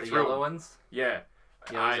like The it's yellow real. ones. Yeah.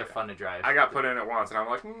 Yeah, those are fun to drive. I got put in it once, and I'm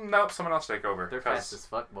like, nope, someone else take over. They're 'Cause- fast as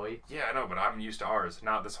fuck, boy. Yeah, I know, but I'm used to ours.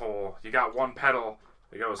 Not this whole. You got one pedal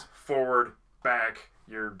that goes forward, back.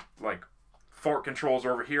 Your like fork controls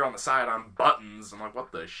are over here on the side on buttons. I'm like,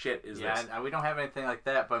 what the shit is Yeah, this? we don't have anything like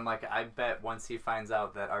that, but I'm like, I bet once he finds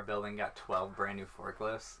out that our building got 12 brand new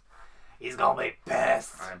forklifts, he's gonna be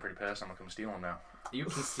pissed. I'm pretty pissed. I'm gonna come steal them now. You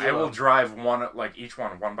can see I will drive each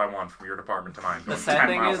one by one from your department to mine. The going sad 10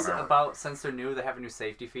 thing miles is an hour. about since they're new, they have a new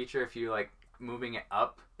safety feature. If you like moving it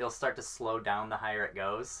up, it'll start to slow down the higher it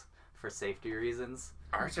goes for safety reasons.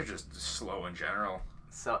 Ours are just slow in general.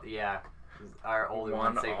 So yeah, our older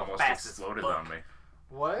One ones they go almost fast as exploded fuck. on me.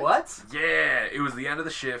 What? What? Yeah, it was the end of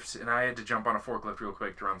the shift, and I had to jump on a forklift real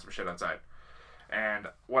quick to run some shit outside. And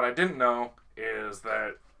what I didn't know is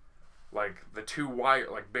that, like, the two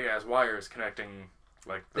big ass wires connecting,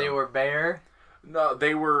 like, They were bare. no,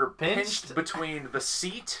 they were Pinched? pinched between the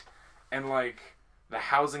seat and like the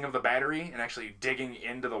housing of the battery, and actually digging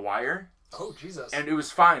into the wire. Oh, Jesus. And it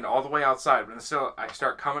was fine all the way outside, but still, I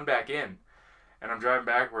start coming back in, and I'm driving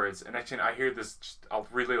backwards, and next thing I hear this just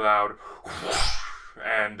really loud,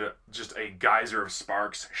 and just a geyser of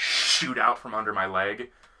sparks shoot out from under my leg.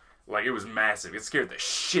 Like, it was massive. It scared the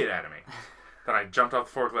shit out of me. Then I jumped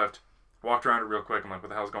off the forklift, walked around it real quick. I'm like, what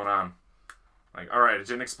the hell's going on? Like, alright, it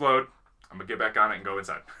didn't explode. I'm gonna get back on it and go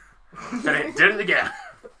inside. And it did it again.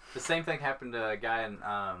 The same thing happened to a guy in,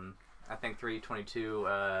 I think 322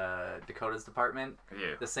 Dakota's department.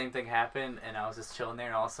 Yeah. The same thing happened, and I was just chilling there,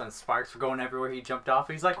 and all of a sudden sparks were going everywhere. He jumped off.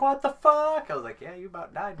 He's like, "What the fuck?" I was like, "Yeah, you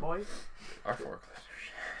about died, boy." Our forklifts are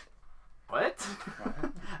shit. What?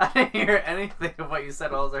 I didn't hear anything of what you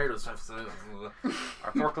said. All I heard was. Our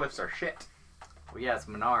forklifts are shit. Well, yeah, it's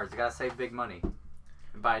Menards. You gotta save big money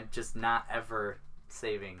by just not ever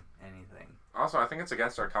saving anything. Also, I think it's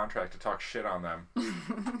against our contract to talk shit on them.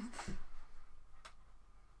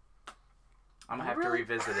 I'm gonna have to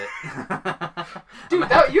revisit it. Dude,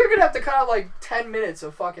 you're gonna have to cut out like 10 minutes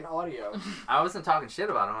of fucking audio. I wasn't talking shit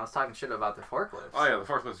about them. I was talking shit about their forklifts. Oh yeah, the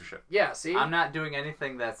forklifts are shit. Yeah, see? I'm not doing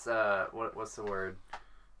anything that's what's the word?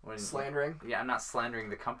 When, Slandering. Yeah, I'm not slandering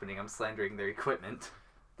the company. I'm slandering their equipment.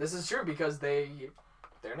 This is true because their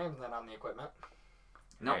name's not on the equipment.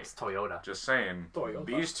 No, Hey. it's Toyota. Just saying, Toyota.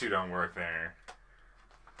 these two don't work there.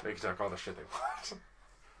 They can talk all the shit they want.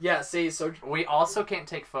 Yeah, see, so We also can't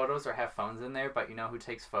take photos or have phones in there, but you know who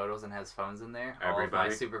takes photos and has phones in there? All of my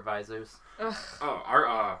Everybody. supervisors. Ugh. Oh,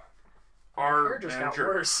 our Hair just got manager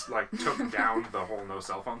worse. like took down the whole no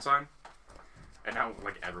cell phone sign, and now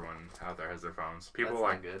like everyone out there has their phones. People That's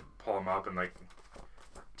like not good. pull them up and like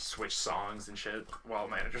switch songs and shit while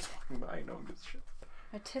manager's walking by. No one gives a shit.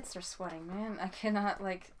 My tits are sweating, man. I cannot,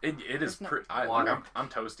 like... It is There's no pretty. water. I'm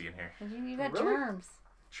toasty in here. You got Really? germs.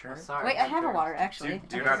 Sure. Sorry. Wait, I have a water, actually.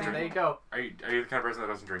 Do you I not have drink? There you go. Are you the kind of person that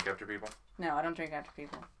doesn't drink after people? No, I don't drink after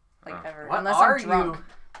people. Like, Oh. ever. What Unless are I'm drunk you?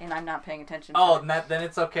 and I'm not paying attention. Oh, to it. then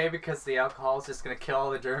it's okay because the alcohol is just gonna kill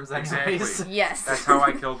all the germs anyways. Exactly. Yes. That's how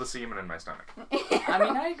I killed the semen in my stomach. I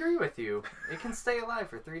mean, I agree with you. It can stay alive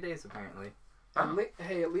for 3 days apparently.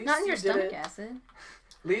 Hey, at least Not in your you did stomach it. acid.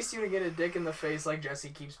 At least you didn't get a dick in the face like Jesse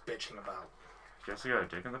keeps bitching about. Jesse got a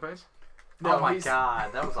dick in the face? No, oh my he's-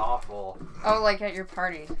 god, that was awful. Oh, like at your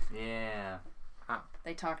party. Yeah.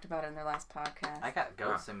 They talked about it in their last podcast. I got Huh.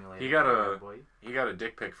 Goat Simulator. He got for a- you, boy. He got a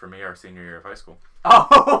dick pic from me our senior year of high school.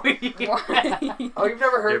 Oh, yeah. Why? Oh, you've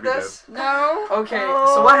never heard Gibby this? No. Okay,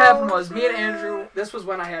 Oh, so what happened was me and Andrew, this was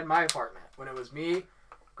when I had my apartment. When it was me,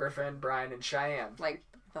 Griffin, Brian, and Cheyenne. Like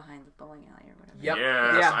behind the bowling alley or whatever. Yep.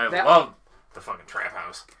 Yes, Yeah, I that- love the fucking trap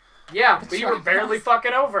house. Yeah, but you were barely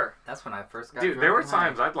fucking over. That's when I first got Dude, there were drunk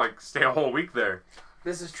and times I'd like stay a whole week there.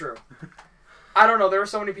 This is true. I don't know, there were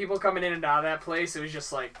so many people coming in and out of that place, it was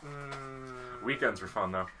just like, Weekends were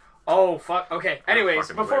fun though. Oh, fuck. Okay, anyways,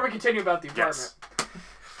 fucking before lit. we continue about the apartment. Yes.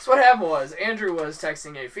 So what happened was, Andrew was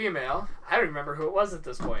texting a female. I don't remember who it was at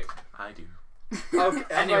this point. I do. Okay,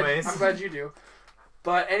 Anyways. I'm glad you do.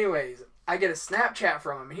 But anyways, I get a Snapchat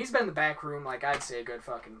from him. And he's been in the back room, like, I'd say a good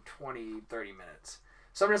fucking 20, 30 minutes.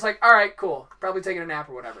 So I'm just like, alright, cool. Probably taking a nap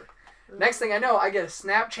or whatever. Next thing I know, I get a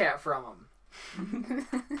Snapchat from him.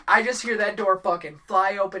 I just hear that door fucking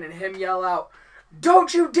fly open and him yell out,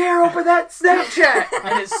 "Don't you dare open that Snapchat!"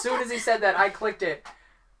 And as soon as he said that, I clicked it.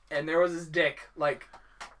 And there was his dick, like,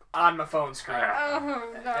 on my phone screen.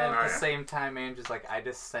 Oh And no. at Oh, the yeah. same time, Andrew's like, I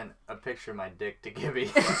just sent a picture of my dick to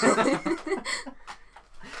Gibby.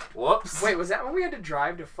 Whoops. Wait, was that when we had to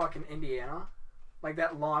drive to fucking Indiana? Like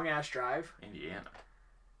that long ass drive? Indiana.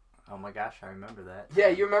 Oh my gosh, I remember that. Yeah,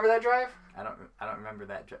 you remember that drive? I don't remember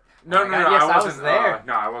that. No, Oh no, my no, God, yes, I I was wasn't there.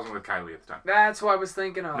 no, I wasn't with Kylie at the time. That's what I was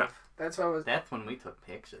thinking of. No. That's what I was. That's when we took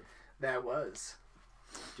pictures. That was.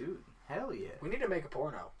 Dude, hell yeah. We need to make a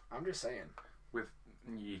porno. I'm just saying. With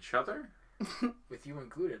each other? With you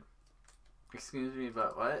included. Excuse me,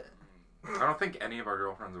 but what? I don't think any of our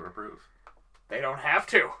girlfriends would approve. They don't have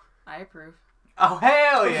to. I approve. Oh,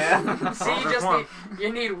 hell yeah. See, you there's just one.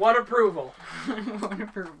 you need one approval. One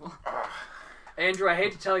approval. Andrew, I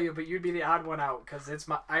hate to tell you, but you'd be the odd one out because it's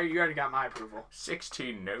you already got my approval.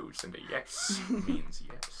 16 no's and a yes means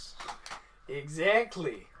yes.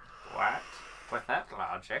 Exactly. What? With that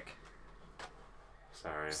logic.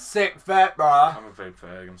 Sorry. Sick fat, bruh. I'm a vape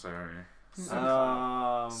fag. I'm sorry.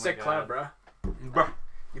 Oh, Sick my clap, God. bruh.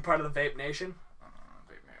 You part of the Vape Nation?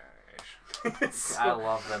 Vape Nation. I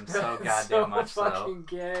love them so goddamn so much, fucking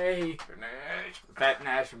gay. Vape Nation. Fat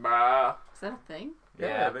Nash, bruh. Is that a thing?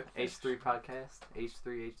 Yeah, Yeah, H3 podcast,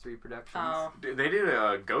 H3 Productions. Oh. They did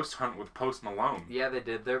a ghost hunt with Post Malone. Yeah, they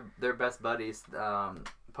did. They're best buddies.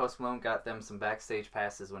 Post Malone got them some backstage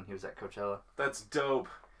passes when he was at Coachella. That's dope.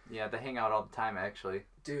 Yeah, they hang out all the time, actually.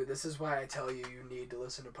 Dude, this is why I tell you need to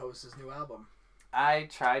listen to Post's new album. I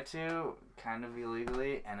tried to, kind of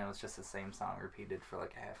illegally, and it was just the same song repeated for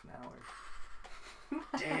like a half an hour.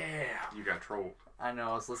 Damn. You got trolled. I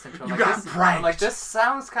know, I was listening to him You like, got this, I'm pranked. like, this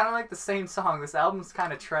sounds kind of like the same song. This album's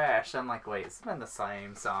kind of trash. I'm like, wait, it's been the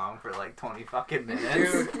same song for like 20 fucking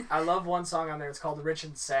minutes. Dude, I love one song on there. It's called Rich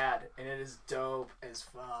and Sad, and it is dope as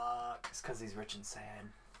fuck. It's because he's rich and sad.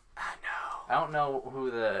 I know. I don't know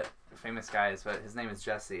who the famous guy is, but his name is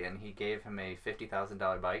Jesse, and he gave him a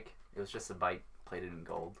 $50,000 bike. It was just a bike plated in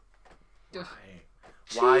gold.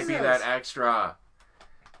 Why be that Jesus. extra?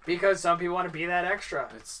 Because some people want to be that extra.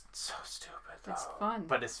 It's so stupid. That's fun.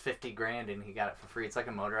 But it's $50,000, and he got it for free. It's like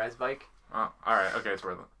a motorized bike, Oh, all right. Okay, it's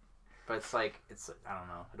worth it. but it's like I don't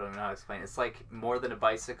know. I don't even know how to explain it. It's like more than a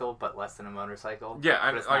bicycle, but less than a motorcycle. Yeah, But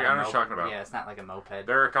I it's know not a what you're talking about. Yeah, it's not like a moped.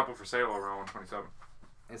 There are a couple for sale over on 127.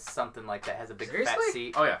 It's something like that. Has a big fat Seriously?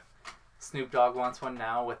 seat. Oh yeah, Snoop Dogg wants one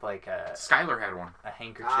now with like a Skylar had one.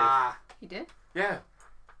 handkerchief. Ah, He did? Yeah.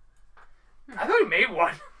 I thought he made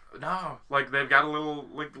one. No, like they've got a little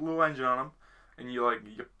engine on them, and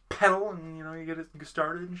you pedal and you get it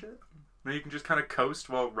started and shit. Then you can just kind of coast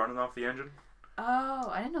while running off the engine. Oh,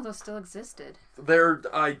 I didn't know those still existed.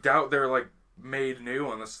 I doubt they're made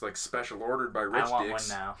new unless special ordered by Rich I want Dicks.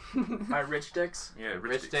 one now. My rich dicks. Yeah,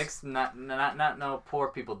 Rich dicks, not no poor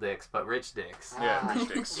people dicks, but rich dicks. Yeah, Ah, rich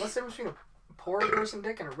dicks. What's the difference between a poor person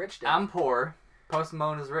dick and a rich dick? I'm poor. Post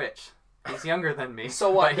Malone is rich. He's younger than me.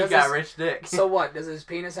 So what, But he does got this- rich dick. So what? Does his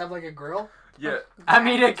penis have like a grill? Yeah, I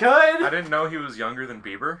mean, it I could. didn't know he was younger than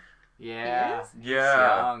Bieber. Yeah. He He's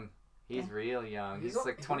Yeah, young. He's real young. He's He's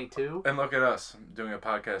like 22. and look at us doing a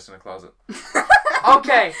podcast in a closet.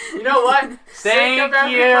 Okay, you know what? Sick Thank of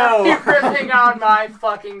everybody you. ripping on my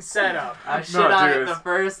fucking setup. I shit No, on dude, it the it's-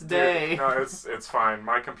 first day. Dude, no, it's fine.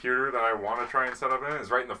 My computer that I want to try and set up in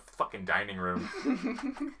is right in the fucking dining room.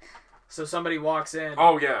 So somebody walks in.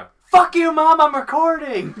 Oh yeah. Fuck you, Mom. I'm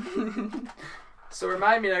recording. So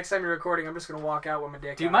remind me next time you're recording, I'm just gonna walk out with my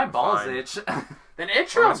dick Dude, out. my balls Fine. itch. Then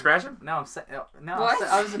itch Want them. to scratch him? No, I'm saying no. What?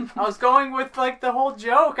 I was going with like the whole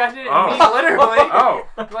joke. I didn't Oh. mean literally. Oh.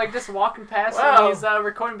 Like just walking past Wow. when he's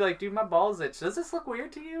recording, be like, dude, my balls itch. Does this look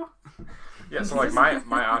weird to you? Yeah, so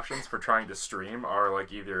my options for trying to stream are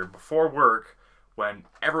either before work when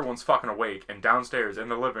everyone's fucking awake and downstairs in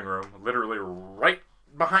the living room, literally right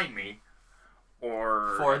behind me,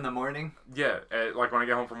 or 4 in the morning. yeah, when I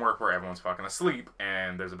get home from work where everyone's fucking asleep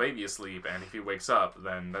and there's a baby asleep, and if he wakes up,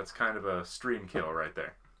 then that's kind of a stream kill right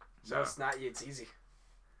there. So No, it's not. It's easy.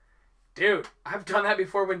 Dude, I've done that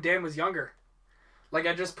before when Dan was younger. Like,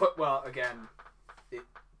 I just put, Dan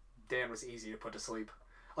was easy to put to sleep.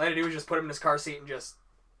 All I had to do was just put him in his car seat and just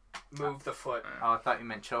move the foot. Oh, I thought you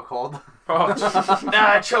meant chokehold. oh,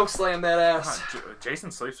 Nah, choke slam that ass.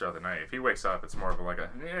 Jason sleeps throughout the night. If he wakes up, it's more of a and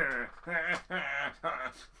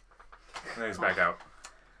then he's back out.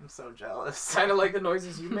 I'm so jealous. Kind of like the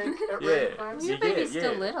noises you make at Yeah. random times. Your Yeah, baby's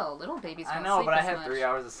still yeah. little. Little babies I don't know, sleep but I as had much. 3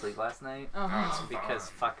 hours of sleep last night. Uh-huh. Because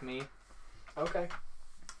fuck me. Okay.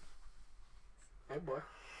 Hey, boy.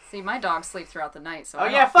 See, my dogs sleep throughout the night, so Oh, I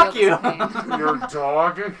yeah, don't fuck feel you. this pain. Your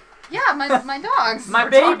dog? Yeah, my dogs. My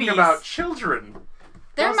We're talking babies. about children.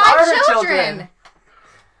 They're Those my are her children.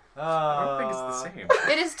 I don't think it's the same.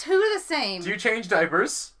 It is two the same. Do you change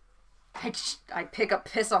diapers? I pick up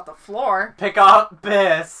piss off the floor. Pick up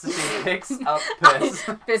piss. She picks up piss.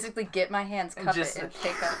 Physically get my hands, cup Just- it, and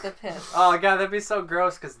pick up the piss. Oh god, that'd be so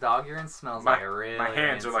gross because dog urine smells like a really. My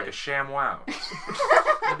hands are like a rancid. sham wow.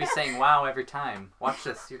 They'll be saying wow every time. Watch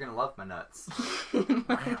this. You're gonna love my nuts.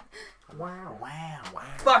 Wow. Wow. Wow.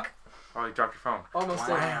 Fuck. Oh, you dropped your phone. Almost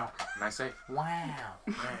there. Wow. Nice save. Wow.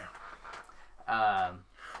 Wow. Um.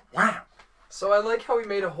 Wow. So I like how we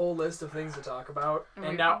made a whole list of things to talk about, Mm.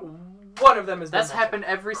 and now one of them has been That's mentioned. happened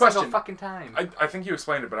every Question. single fucking time. I think you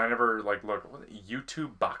explained it, but I never looked. What,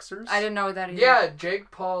 YouTube boxers? I didn't know that either. Yeah,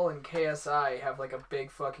 Jake Paul and KSI have like a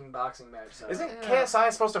big fucking boxing match. set up. Isn't Yeah.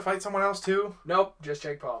 KSI supposed to fight someone else too? Nope, just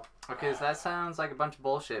Jake Paul. Okay, so that sounds like a bunch of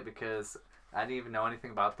bullshit because I didn't even know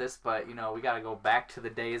anything about this, but you know, we gotta go back to the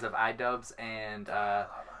days of iDubbbz and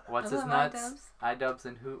what's I his love nuts? iDubbbz. iDubbbz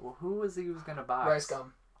and who was he was gonna box? Rice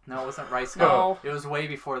gum. No, it wasn't Rice No. Gum. It was way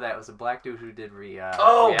before that. It was a black dude who did react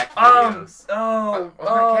Wasn't videos. Wasn't it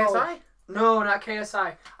KSI? No, not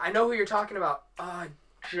KSI. I know who you're talking about.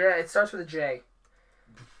 J. It starts with a J.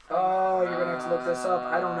 Oh, you're gonna have to look this up.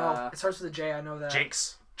 I don't know. It starts with a J. I know that.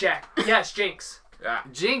 Jinx. Jack. Yes, Jinx. Yeah.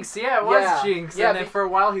 Jinx, yeah, it was Yeah. Jinx. Yeah, And then for a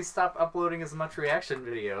while he stopped uploading as much reaction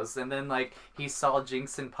videos. And then, like, he saw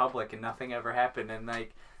Jinx in public and nothing ever happened. And,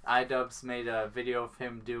 like, iDubbbz made a video of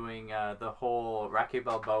him doing the whole Rocky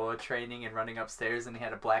Balboa training and running upstairs, and he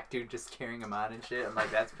had a black dude just cheering him on and shit. I'm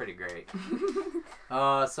like, that's pretty great.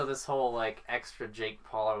 So this whole, like, extra Jake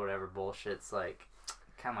Paul or whatever bullshit's like,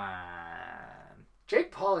 come on. Jake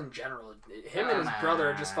Paul in general, him and his Come brother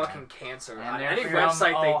are just on. fucking cancer. And On they're any from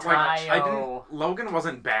website they touch. Ohio. Logan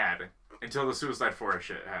wasn't bad until the Suicide Forest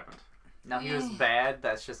shit happened. Now, he was bad.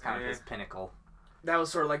 That's just kind of his Yeah. pinnacle. That was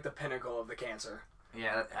sort of like the pinnacle of the cancer.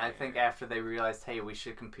 Yeah, I think after they realized, hey, we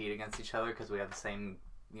should compete against each other because we have the same,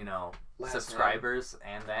 you know, Last subscribers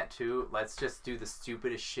and that too. Let's just do the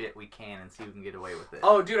stupidest shit we can and see who can get away with it.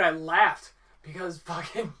 Oh, dude, I laughed because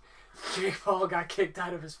fucking Jake Paul got kicked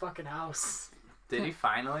out of his fucking house. Did he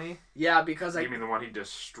finally? Yeah, because You mean the one he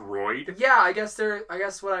destroyed? Yeah, I guess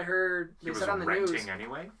what I heard He they was said on the renting news.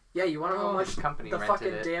 anyway? Yeah, you want to know how much His company the rented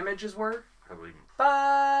fucking it. damages were? I believe him.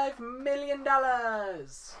 $5 million.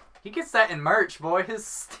 He gets that in merch, boy.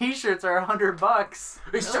 His t-shirts are $100.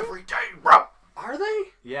 It's every day, bro! Are they?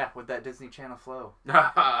 Yeah, with that Disney Channel flow.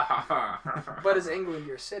 But is England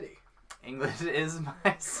your city? England is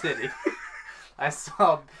my city. I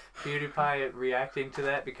saw PewDiePie reacting to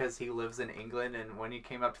that because he lives in England, and when he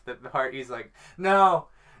came up to the part, he's like, no.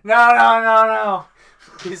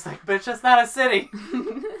 He's like, but it's just not a city.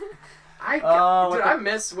 I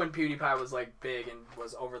miss when PewDiePie was like big and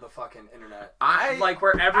was over the fucking internet. Like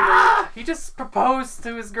where everybody. He just proposed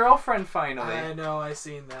to his girlfriend finally. I know, I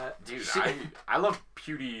seen that. Dude, I love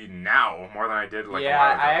Pewdie now more than I did like yeah, a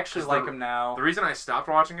while ago. I actually 'Cause like him now. The reason I stopped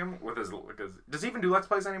watching him with his because does he even do Let's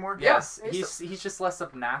Plays anymore? Yes, Yeah, he's just less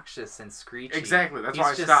obnoxious and screechy. Exactly. That's He's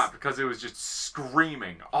why I just- stopped because it was just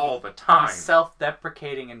screaming all the time. He's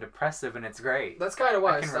self-deprecating and depressive, and it's great. That's kind of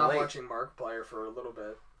why I can stopped relate. watching Markiplier for a little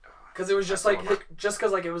bit. Because it was just I like, saw just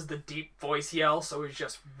because like it was the deep voice yell, so it was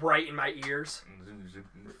just right in my ears.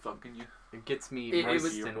 Fucking you. It gets me It was-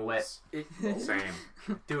 moist and wet. It, Same.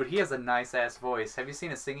 Dude, he has a nice ass voice. Have you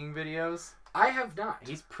seen his singing videos? I have not.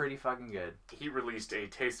 He's pretty fucking good. He released a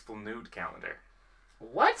tasteful nude calendar.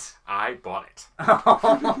 What? I bought it.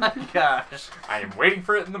 Oh my gosh. I am waiting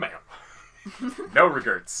for it in the mail. No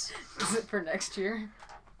regrets. Is it for next year?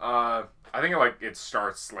 I think it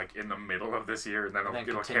starts like in the middle of this year, and then Then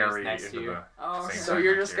it'll continues carry next into year. Oh, Same So time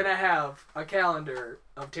you're next just year. gonna have a calendar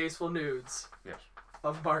of tasteful nudes Yes.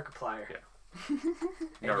 of Markiplier. Yeah. And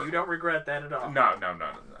No. you don't regret that at all. No.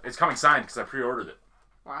 It's coming signed because I pre-ordered it.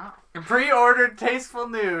 wow. Pre-ordered tasteful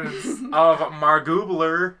news. Of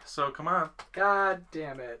Margoobler. So come on. God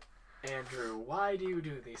damn it, Andrew. Why do you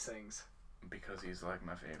do these things? Because he's like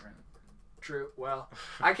my favorite. True. Well,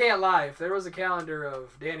 I can't lie. If there was a calendar of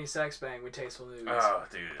Danny Sexbang with tasteful nudes, Oh,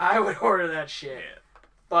 dude. I would order that shit Yeah.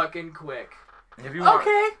 fucking quick. Have you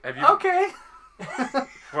Okay. Have you? Okay.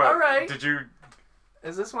 What, All right. Did you?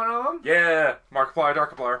 Is this one of them? Yeah. Markiplier,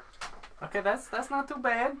 Darkiplier. Okay, that's not too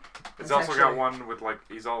bad. It's It's also got actually- one with like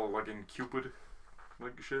he's all like in Cupid,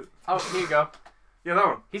 like shit. Oh, here you go. Yeah, that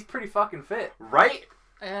one. He's pretty fucking fit. Right?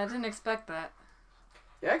 Yeah, I didn't expect that.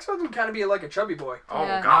 Yeah, I expect him to kind of be like a chubby boy. Oh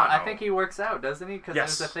Yeah. God. I no. think he works out, doesn't he? Because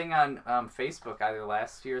Yes. there's a thing on Facebook either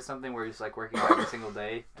last year or something where he's like working out every single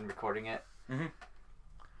day and recording it. Mhm.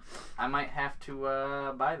 I might have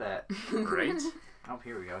to buy that. Right? Oh,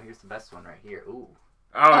 here we go. Here's the best one right here. Ooh.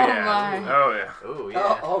 Oh Oh, yeah. my. Oh yeah. Ooh,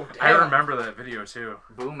 yeah. Oh, damn. I remember that video too.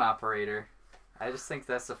 Boom operator. I just think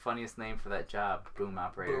that's the funniest name for that job. Boom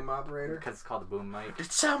operator. Boom operator. Because it's called the boom mic.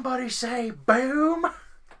 Did somebody say boom?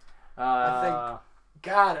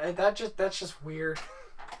 God, that's just weird.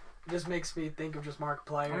 It just makes me think of just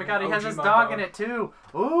Markiplier. Oh my god, he has OG his Mud dog Dog. in it too.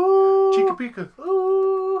 Ooh. Chica Pika.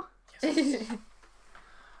 Ooh.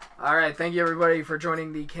 All right, thank you everybody for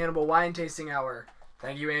joining the Cannibal Wine Tasting Hour.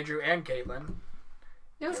 Thank you, Andrew and Caitlin.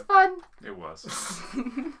 It was fun. It was.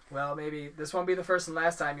 Well, maybe this won't be the first and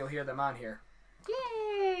last time you'll hear them on here.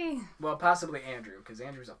 Yay! Well, possibly Andrew, because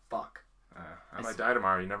Andrew's a fuck. I might die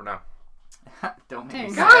tomorrow. You never know. Don't make me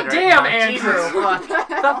Dang. sad God right damn, now. Andrew! Jesus, fuck.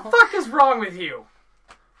 The fuck is wrong with you?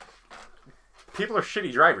 People are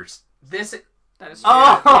shitty drivers. This. That is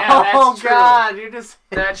Oh, Yeah, that's true. God, you just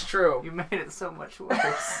That's true. you made it so much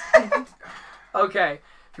worse. Okay,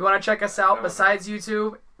 if you want to check us out, besides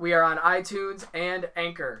YouTube, we are on iTunes and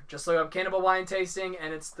Anchor. Just look up Cannibal Wine Tasting,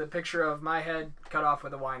 and it's the picture of my head cut off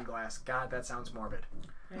with a wine glass. God, that sounds morbid.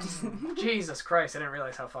 Jesus Christ, I didn't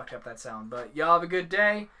realize how fucked up that sounded. But y'all have a good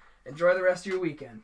day. Enjoy the rest of your weekend.